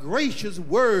at the gracious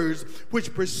words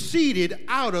which proceeded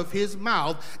out of his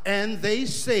mouth. And they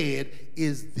said,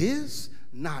 is this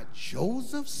not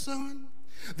Joseph's son?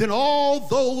 Then all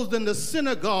those in the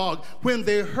synagogue, when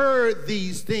they heard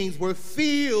these things, were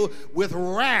filled with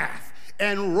wrath,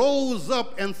 and rose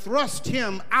up and thrust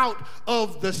him out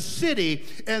of the city.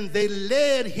 And they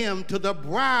led him to the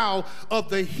brow of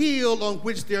the hill on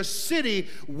which their city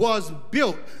was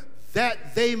built,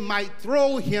 that they might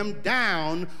throw him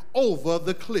down over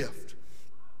the cliff.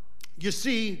 You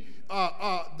see,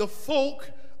 the folk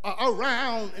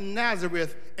around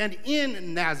Nazareth and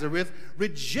in Nazareth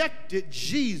rejected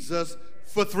Jesus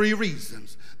for three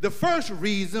reasons. The first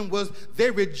reason was they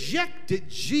rejected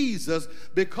Jesus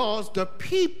because the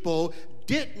people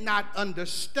did not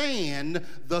understand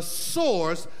the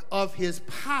source of his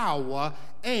power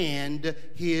and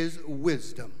his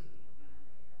wisdom.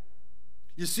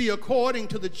 You see, according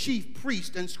to the chief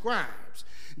priests and scribes,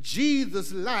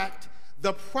 Jesus lacked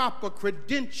the proper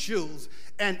credentials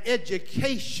and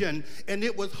education, and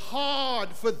it was hard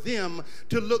for them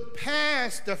to look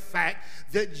past the fact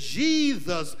that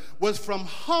Jesus was from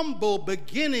humble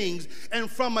beginnings and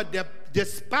from a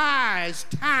despised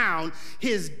town.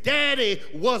 His daddy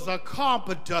was a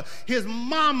carpenter, his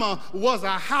mama was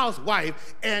a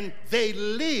housewife, and they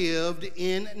lived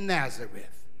in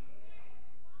Nazareth.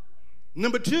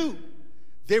 Number two,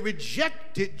 they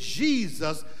rejected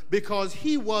Jesus because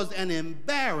he was an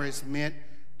embarrassment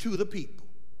to the people.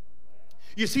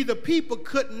 You see, the people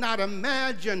could not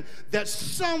imagine that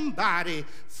somebody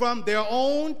from their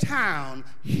own town,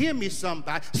 hear me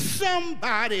somebody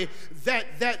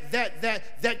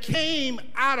that came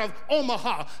out of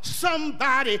Omaha,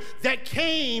 somebody that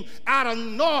came out of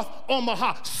North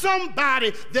Omaha,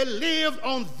 somebody that lived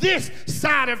on this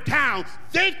side of town,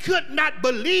 they could not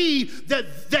believe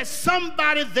that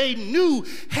somebody they knew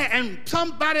and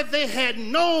somebody they had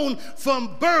known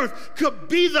from birth could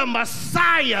be the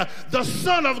Messiah, the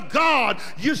Son of God.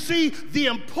 You see, the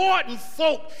important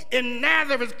folk in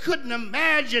Nazareth couldn't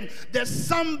imagine that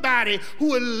somebody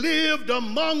who had lived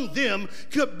among them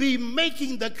could be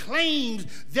making the claims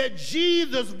that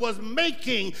Jesus was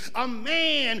making. A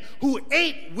man who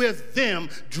ate with them,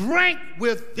 drank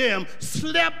with them,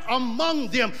 slept among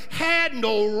them, had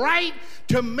no right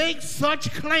to make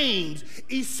such claims,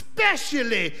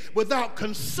 especially without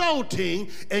consulting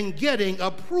and getting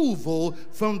approval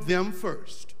from them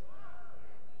first.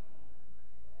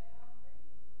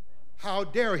 How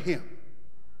dare him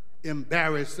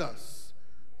embarrass us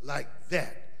like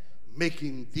that,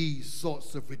 making these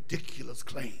sorts of ridiculous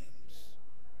claims?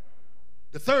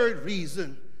 The third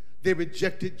reason they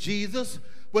rejected Jesus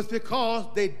was because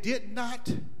they did not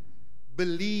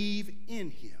believe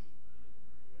in him.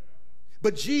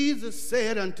 But Jesus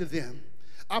said unto them,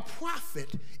 a prophet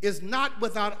is not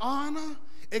without honor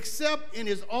except in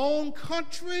his own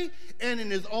country and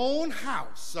in his own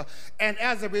house. And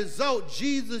as a result,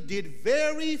 Jesus did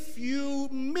very few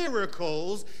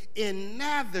miracles in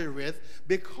Nazareth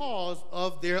because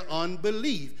of their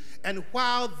unbelief. And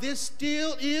while this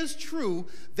still is true,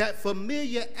 that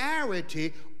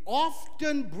familiarity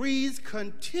often breeds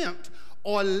contempt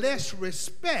or less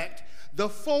respect, the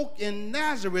folk in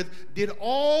Nazareth did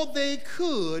all they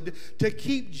could to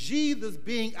keep Jesus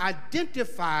being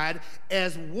identified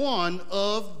as one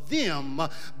of them.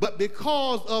 But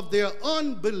because of their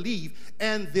unbelief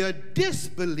and their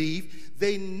disbelief,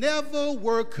 they never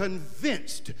were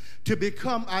convinced to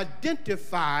become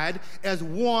identified as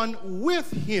one with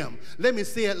him. Let me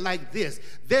say it like this.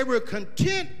 They were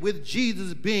content with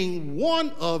Jesus being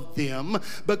one of them,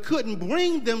 but couldn't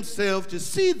bring themselves to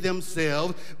see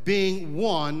themselves being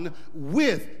one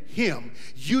with him.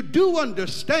 You do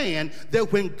understand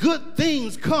that when good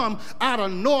things come out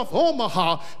of North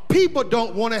Omaha, people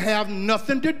don't want to have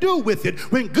nothing to do with it.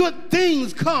 When good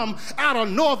things come out of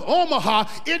North Omaha,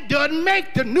 it doesn't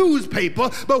make the newspaper.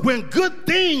 But when good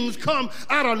things come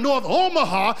out of North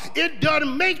Omaha, it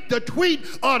doesn't make the tweet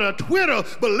or the Twitter.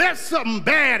 But let something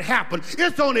bad happen,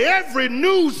 it's on every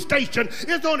news station,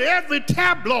 it's on every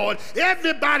tabloid.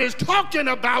 Everybody's talking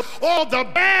about all the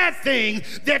bad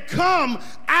things that come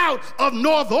out of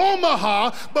North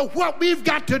Omaha, but what we've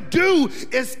got to do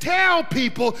is tell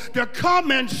people to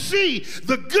come and see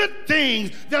the good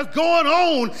things that's going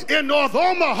on in North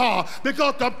Omaha,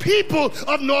 because the people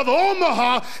of North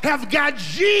Omaha have got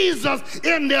Jesus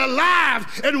in their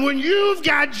lives. And when you've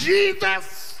got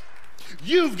Jesus,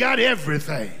 you've got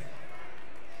everything.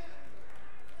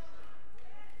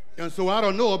 And so I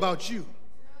don't know about you,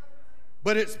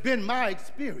 but it's been my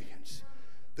experience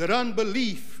that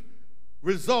unbelief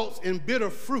results in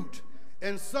bitter fruit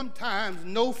and sometimes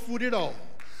no fruit at all.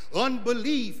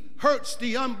 Unbelief hurts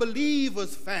the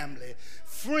unbeliever's family,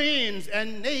 friends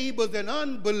and neighbors, and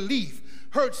unbelief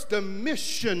hurts the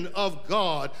mission of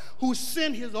God, who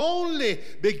sent his only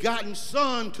begotten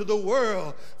Son to the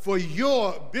world for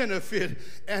your benefit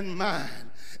and mine.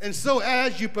 And so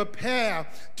as you prepare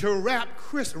to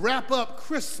wrap up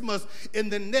Christmas in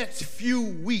the next few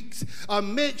weeks,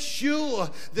 make sure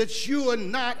that you are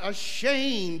not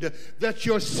ashamed that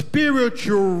your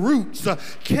spiritual roots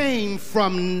came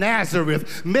from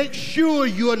Nazareth. Make sure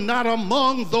you are not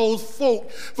among those folk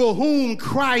for whom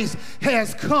Christ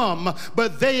has come,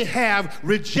 but they have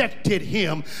rejected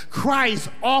him. Christ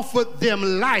offered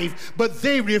them life, but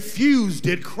they refused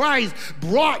it. Christ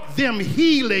brought them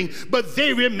healing, but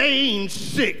they remained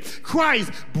sick. Christ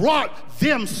brought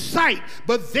them sight,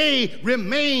 but they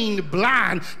remained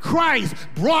blind. Christ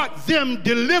brought them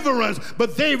deliverance,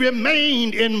 but they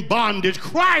remained in bondage.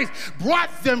 Christ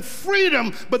brought them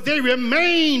freedom, but they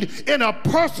remained in a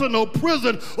personal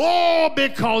prison, all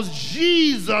because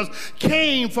Jesus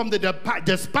came from the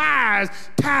despised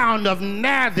town of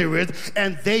Nazareth,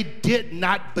 and they did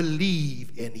not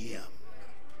believe in him.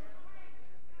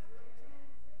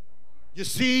 You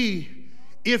see,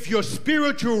 if your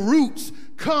spiritual roots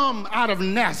come out of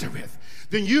Nazareth,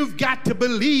 then you've got to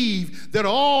believe that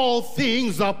all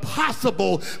things are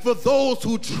possible for those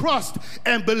who trust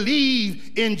and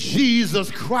believe in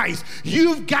Jesus Christ.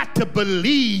 You've got to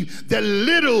believe that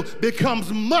little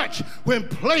becomes much when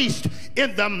placed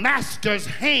in the Master's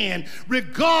hand,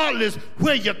 regardless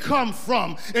where you come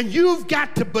from. And you've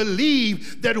got to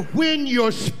believe that when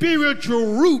your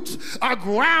spiritual roots are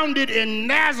grounded in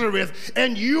Nazareth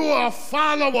and you are a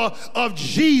follower of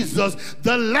Jesus,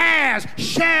 the last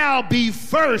shall be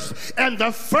first, and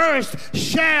the first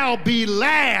shall be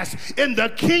last in the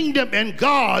kingdom and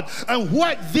God. And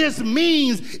what this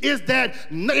means is that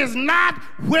it's not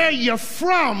where you're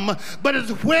from, but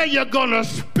it's where you're going to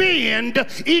spend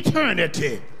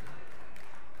eternity.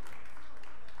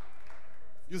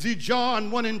 You see, John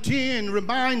 1:10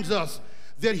 reminds us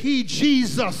that he,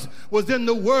 Jesus, was in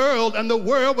the world, and the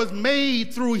world was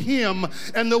made through him,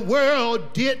 and the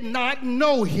world did not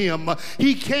know him.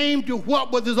 He came to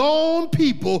what was his own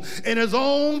people, and his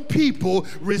own people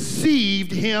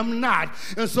received him not.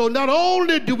 And so not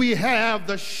only do we have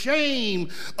the shame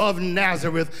of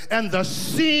Nazareth and the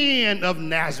sin of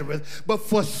Nazareth, but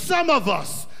for some of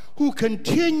us who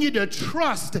continue to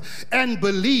trust and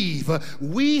believe,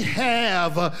 we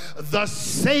have the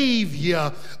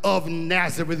Savior of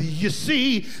Nazareth. You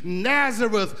see,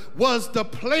 Nazareth was the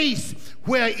place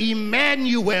where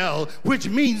Emmanuel, which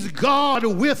means God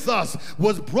with us,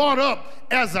 was brought up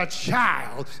as a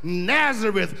child.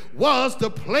 Nazareth was the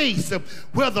place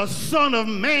where the Son of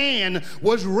Man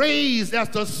was raised as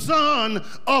the son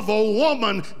of a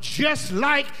woman, just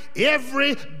like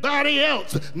everybody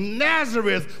else.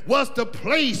 Nazareth was the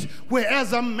place where,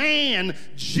 as a man,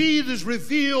 Jesus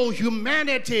revealed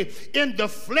humanity in the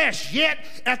flesh, yet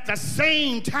at the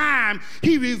same time,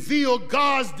 he revealed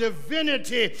God's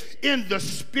divinity in the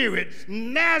spirit.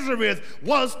 Nazareth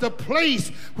was the place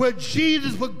where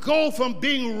Jesus would go from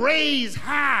being raised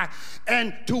high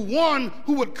and to one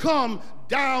who would come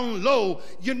down low.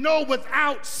 You know,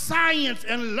 without science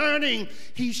and learning,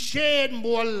 he shed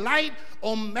more light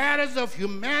on matters of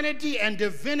humanity and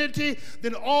divinity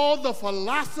than all the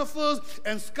philosophers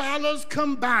and scholars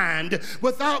combined.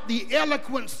 Without the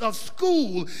eloquence of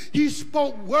school, he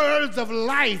spoke words of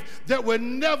life that were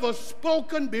never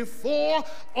spoken before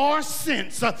or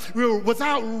since.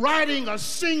 Without writing a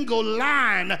single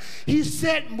line, he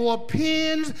set more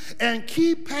pens and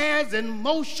keypads in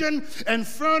motion and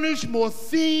furnished more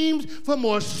themes for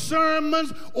more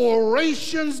sermons,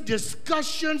 orations,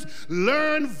 discussions,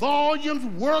 learned volumes,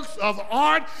 works of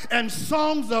art, and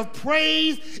songs of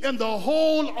praise in the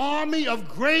whole army of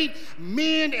great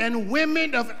men and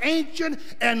women of ancient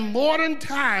and modern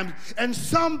times. And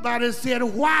somebody said,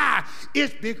 why?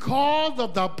 It's because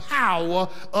of the power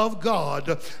of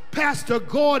God. Pastor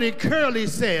Gordy Curley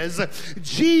says,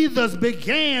 Jesus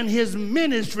began his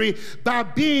ministry by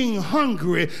being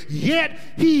hungry, yet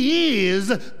he is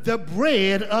the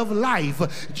bread of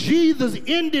life. Jesus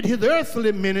ended his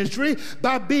earthly ministry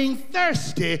by being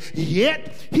thirsty,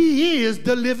 yet he is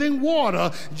the living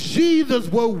water. Jesus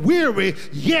was weary,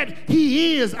 yet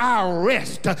he is our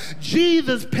rest.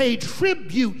 Jesus paid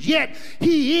tribute, yet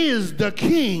he is the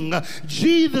king.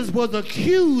 Jesus was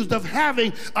accused of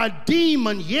having a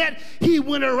demon, yet he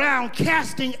went around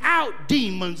casting out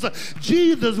demons.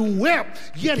 Jesus wept,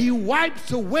 yet he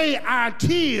wipes away our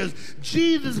tears.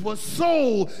 Jesus was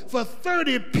sold for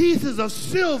 30 pieces of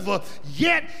silver,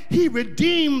 yet he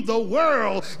redeemed the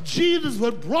world. Jesus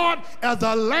was brought as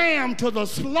a lamb to the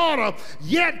slaughter,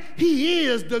 yet he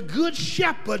is the good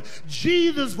shepherd.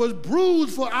 Jesus was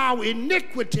bruised for our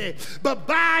iniquity, but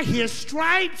by his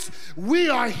stripes we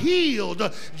are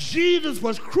healed. Jesus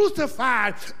was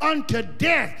crucified unto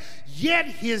death, yet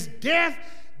his death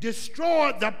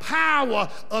destroyed the power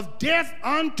of death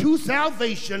unto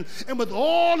salvation. And with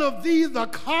all of these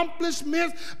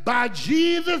accomplishments by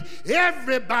Jesus,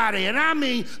 everybody, and I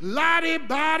mean Lottie,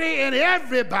 Body, and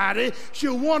everybody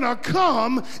should want to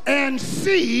come and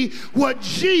see what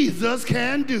Jesus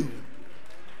can do.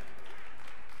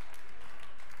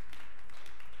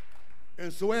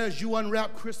 And so as you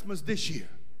unwrap Christmas this year,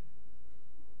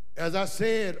 as I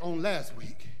said on last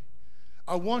week,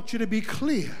 I want you to be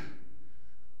clear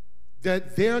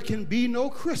that there can be no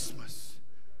Christmas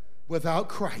without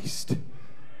Christ.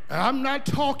 I'm not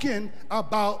talking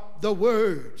about the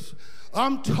words.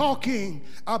 I'm talking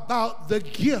about the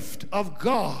gift of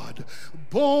God,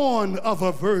 born of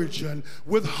a virgin,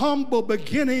 with humble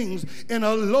beginnings in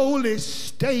a lowly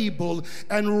stable,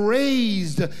 and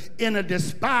raised in a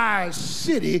despised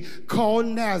city called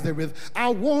Nazareth. I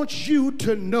want you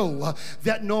to know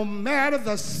that no matter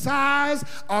the size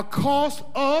or cost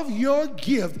of your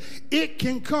gift, it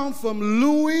can come from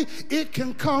Louis, it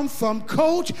can come from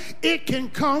Coach, it can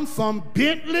come from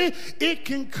Bentley, it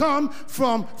can come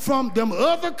from them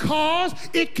other cars,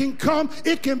 it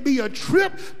can be a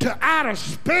trip to outer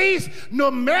space. No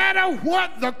matter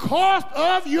what the cost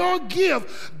of your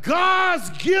gift, God's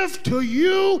gift to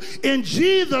you in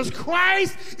Jesus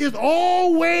Christ is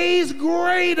always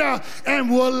greater and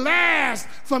will last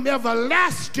from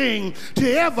everlasting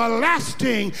to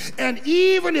everlasting. And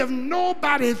even if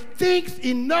nobody thinks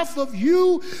enough of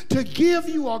you to give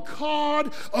you a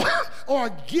card or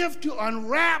a gift to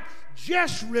unwrap,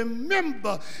 just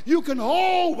remember, you can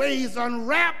always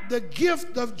unwrap the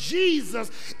gift of Jesus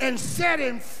and set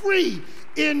him free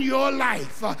in your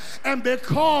life. And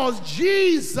because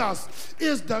Jesus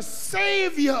is the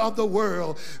Savior of the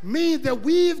world, means that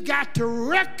we've got to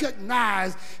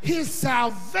recognize his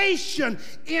salvation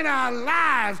in our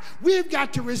lives. We've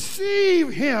got to receive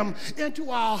him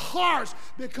into our hearts,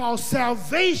 because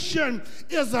salvation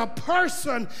is a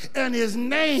person and his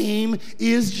name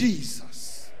is Jesus.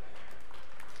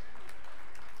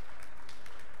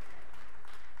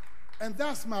 And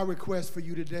that's my request for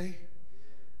you today.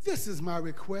 This is my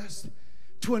request,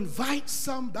 to invite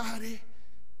somebody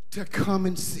to come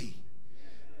and see.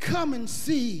 Come and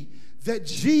see that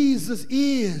Jesus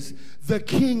is the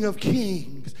King of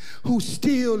Kings who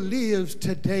still lives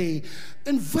today.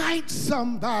 Invite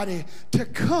somebody to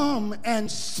come and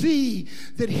see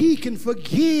that he can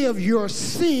forgive your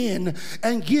sin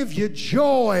and give you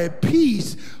joy,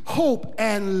 peace, hope,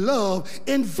 and love.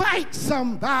 Invite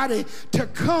somebody to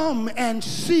come and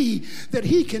see that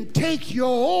he can take your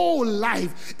old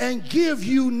life and give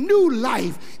you new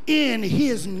life in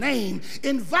his name.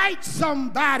 Invite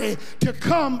somebody to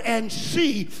come and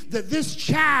see that this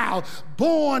child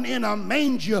born in a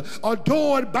manger,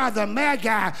 adored by the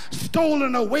Magi,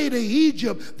 stolen away to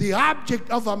Egypt, the object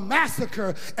of a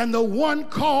massacre, and the one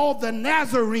called the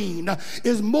Nazarene,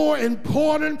 is more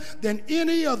important than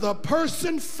any other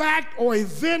person, fact, or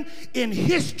event in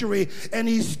history. And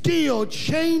he's still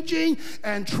changing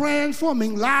and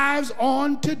transforming lives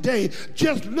on today.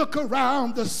 Just look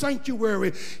around the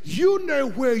sanctuary. You know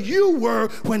where you were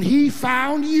when he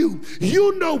found you.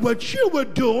 You know what you were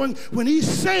doing when he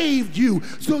saved you.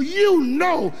 So you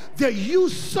know that you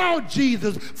saw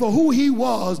Jesus for who he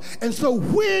was. And so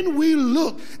when we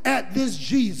look at this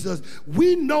Jesus,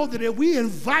 we know that if we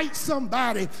invite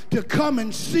somebody to come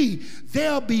and see,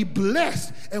 they'll be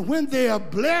blessed. And when they are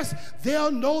blessed,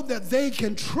 they'll know that they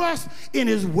can trust in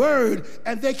his word,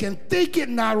 and they can think it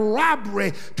not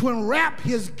robbery to unwrap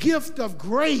his gift of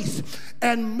grace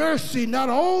and mercy, not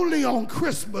only on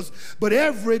Christmas, but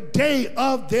every day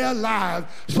of their lives.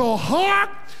 So hark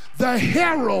The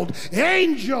herald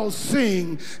angels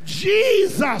sing,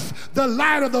 Jesus, the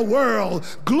light of the world.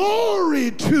 Glory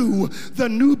to the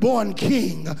newborn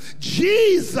King.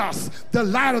 Jesus, the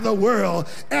light of the world.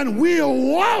 And we'll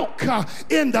walk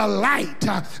in the light,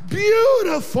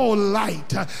 beautiful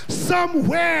light.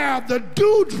 Somewhere the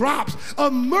dewdrops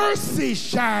of mercy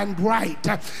shine bright,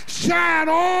 shine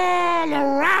all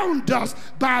around us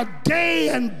by day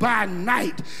and by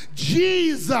night.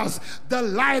 Jesus, the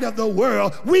light of the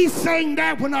world. We sang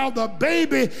that when I was a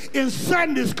baby in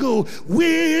Sunday school.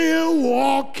 We'll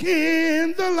walk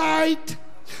in the light,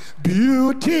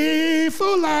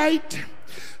 beautiful light.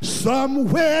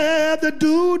 Somewhere the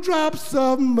dewdrops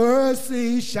of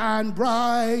mercy shine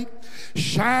bright,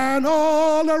 shine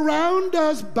all around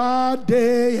us by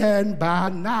day and by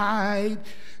night.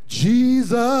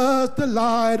 Jesus, the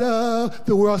light of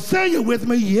the world. Sing it with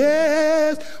me.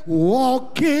 Yes,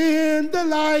 walk in the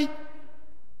light.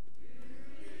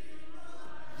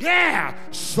 Yeah,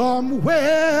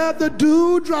 somewhere the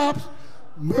dewdrops,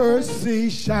 mercy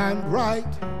shine bright,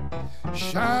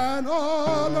 shine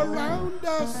all around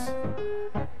us.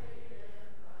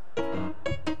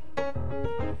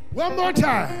 One more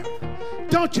time.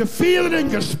 Don't you feel it in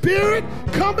your spirit?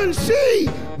 Come and see.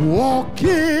 Walk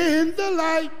in the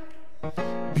light,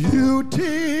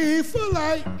 beautiful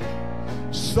light.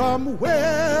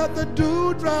 Somewhere the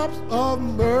dewdrops of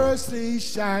mercy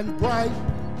shine bright,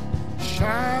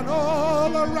 shine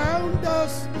all around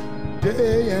us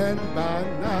day and by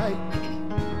night.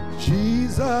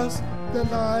 Jesus, the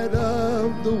light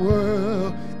of the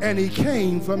world. And he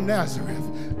came from Nazareth.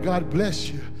 God bless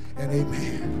you and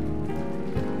amen.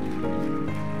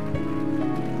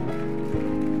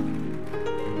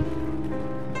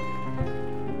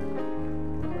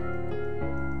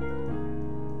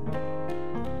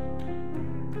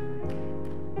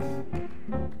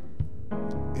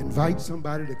 Invite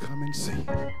somebody to come and see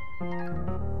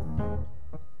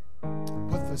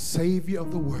what the Savior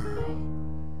of the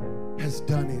world has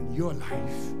done in your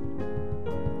life.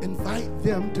 Invite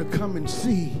them to come and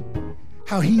see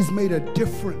how he's made a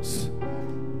difference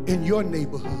in your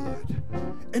neighborhood.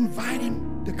 Invite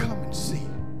him to come and see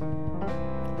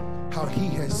how he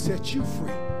has set you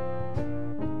free.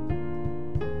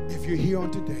 If you're here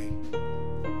on today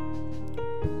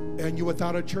and you're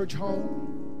without a church home,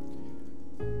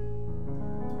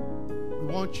 we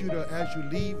want you to, as you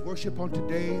leave worship on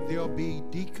today, there'll be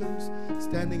deacons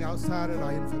standing outside at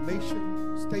our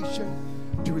information station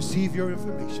to receive your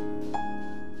information.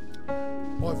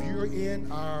 Or if you're in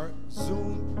our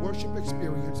Zoom worship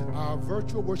experience, our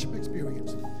virtual worship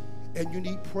experience, and you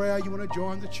need prayer, you want to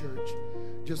join the church,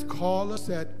 just call us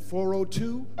at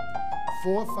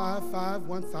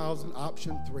 402-455-1000,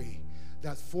 option 3.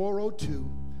 That's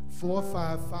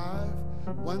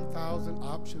 402-455-1000,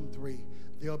 option 3.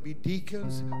 There'll be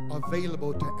deacons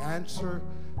available to answer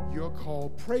your call,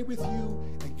 pray with you,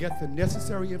 and get the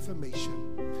necessary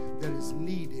information that is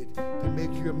needed to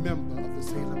make you a member of the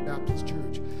Salem Baptist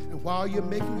Church. And while you're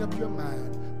making up your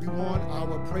mind, we want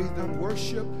our praise and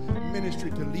worship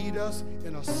ministry to lead us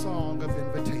in a song of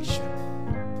invitation.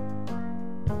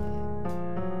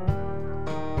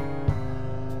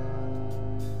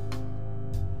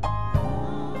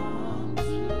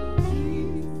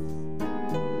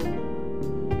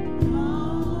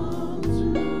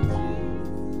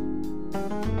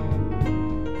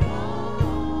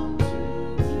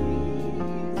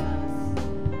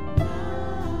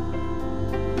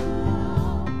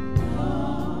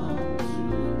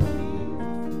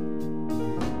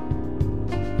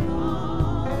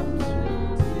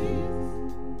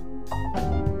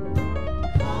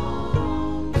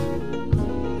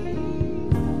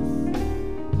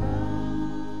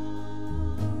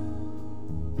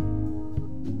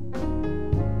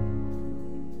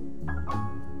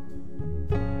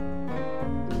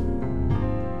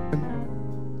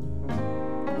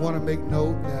 Want to make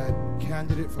note that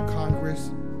candidate for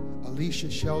Congress, Alicia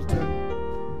Shelton,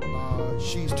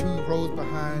 she's 2 rows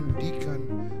behind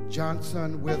Deacon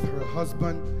Johnson with her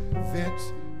husband,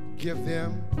 Vince. Give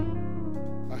them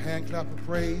a hand clap of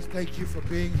praise. Thank you for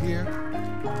being here.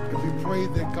 And we pray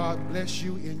that God bless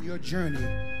you in your journey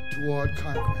toward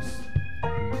Congress.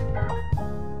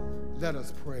 Let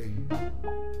us pray.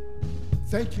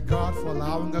 Thank you, God, for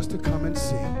allowing us to come and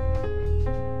see.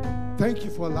 Thank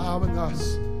you for allowing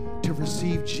us to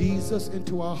receive Jesus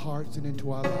into our hearts and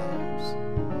into our lives.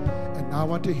 And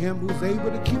now unto him who's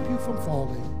able to keep you from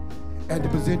falling and to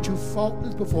present you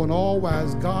faultless before an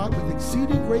all-wise God with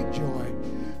exceeding great joy,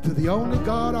 to the only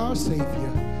God our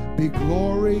Savior, be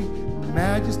glory,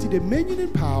 majesty, dominion,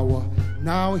 and power,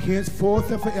 now,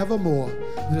 henceforth, and forevermore.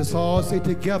 Let us all say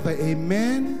together,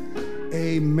 amen,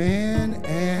 amen,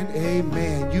 and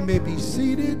amen. You may be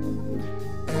seated,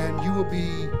 and you will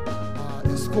be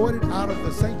escorted out of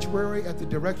the sanctuary at the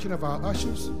direction of our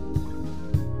ushers.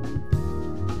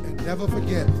 And never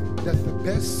forget that the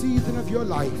best season of your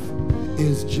life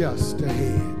is just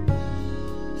ahead.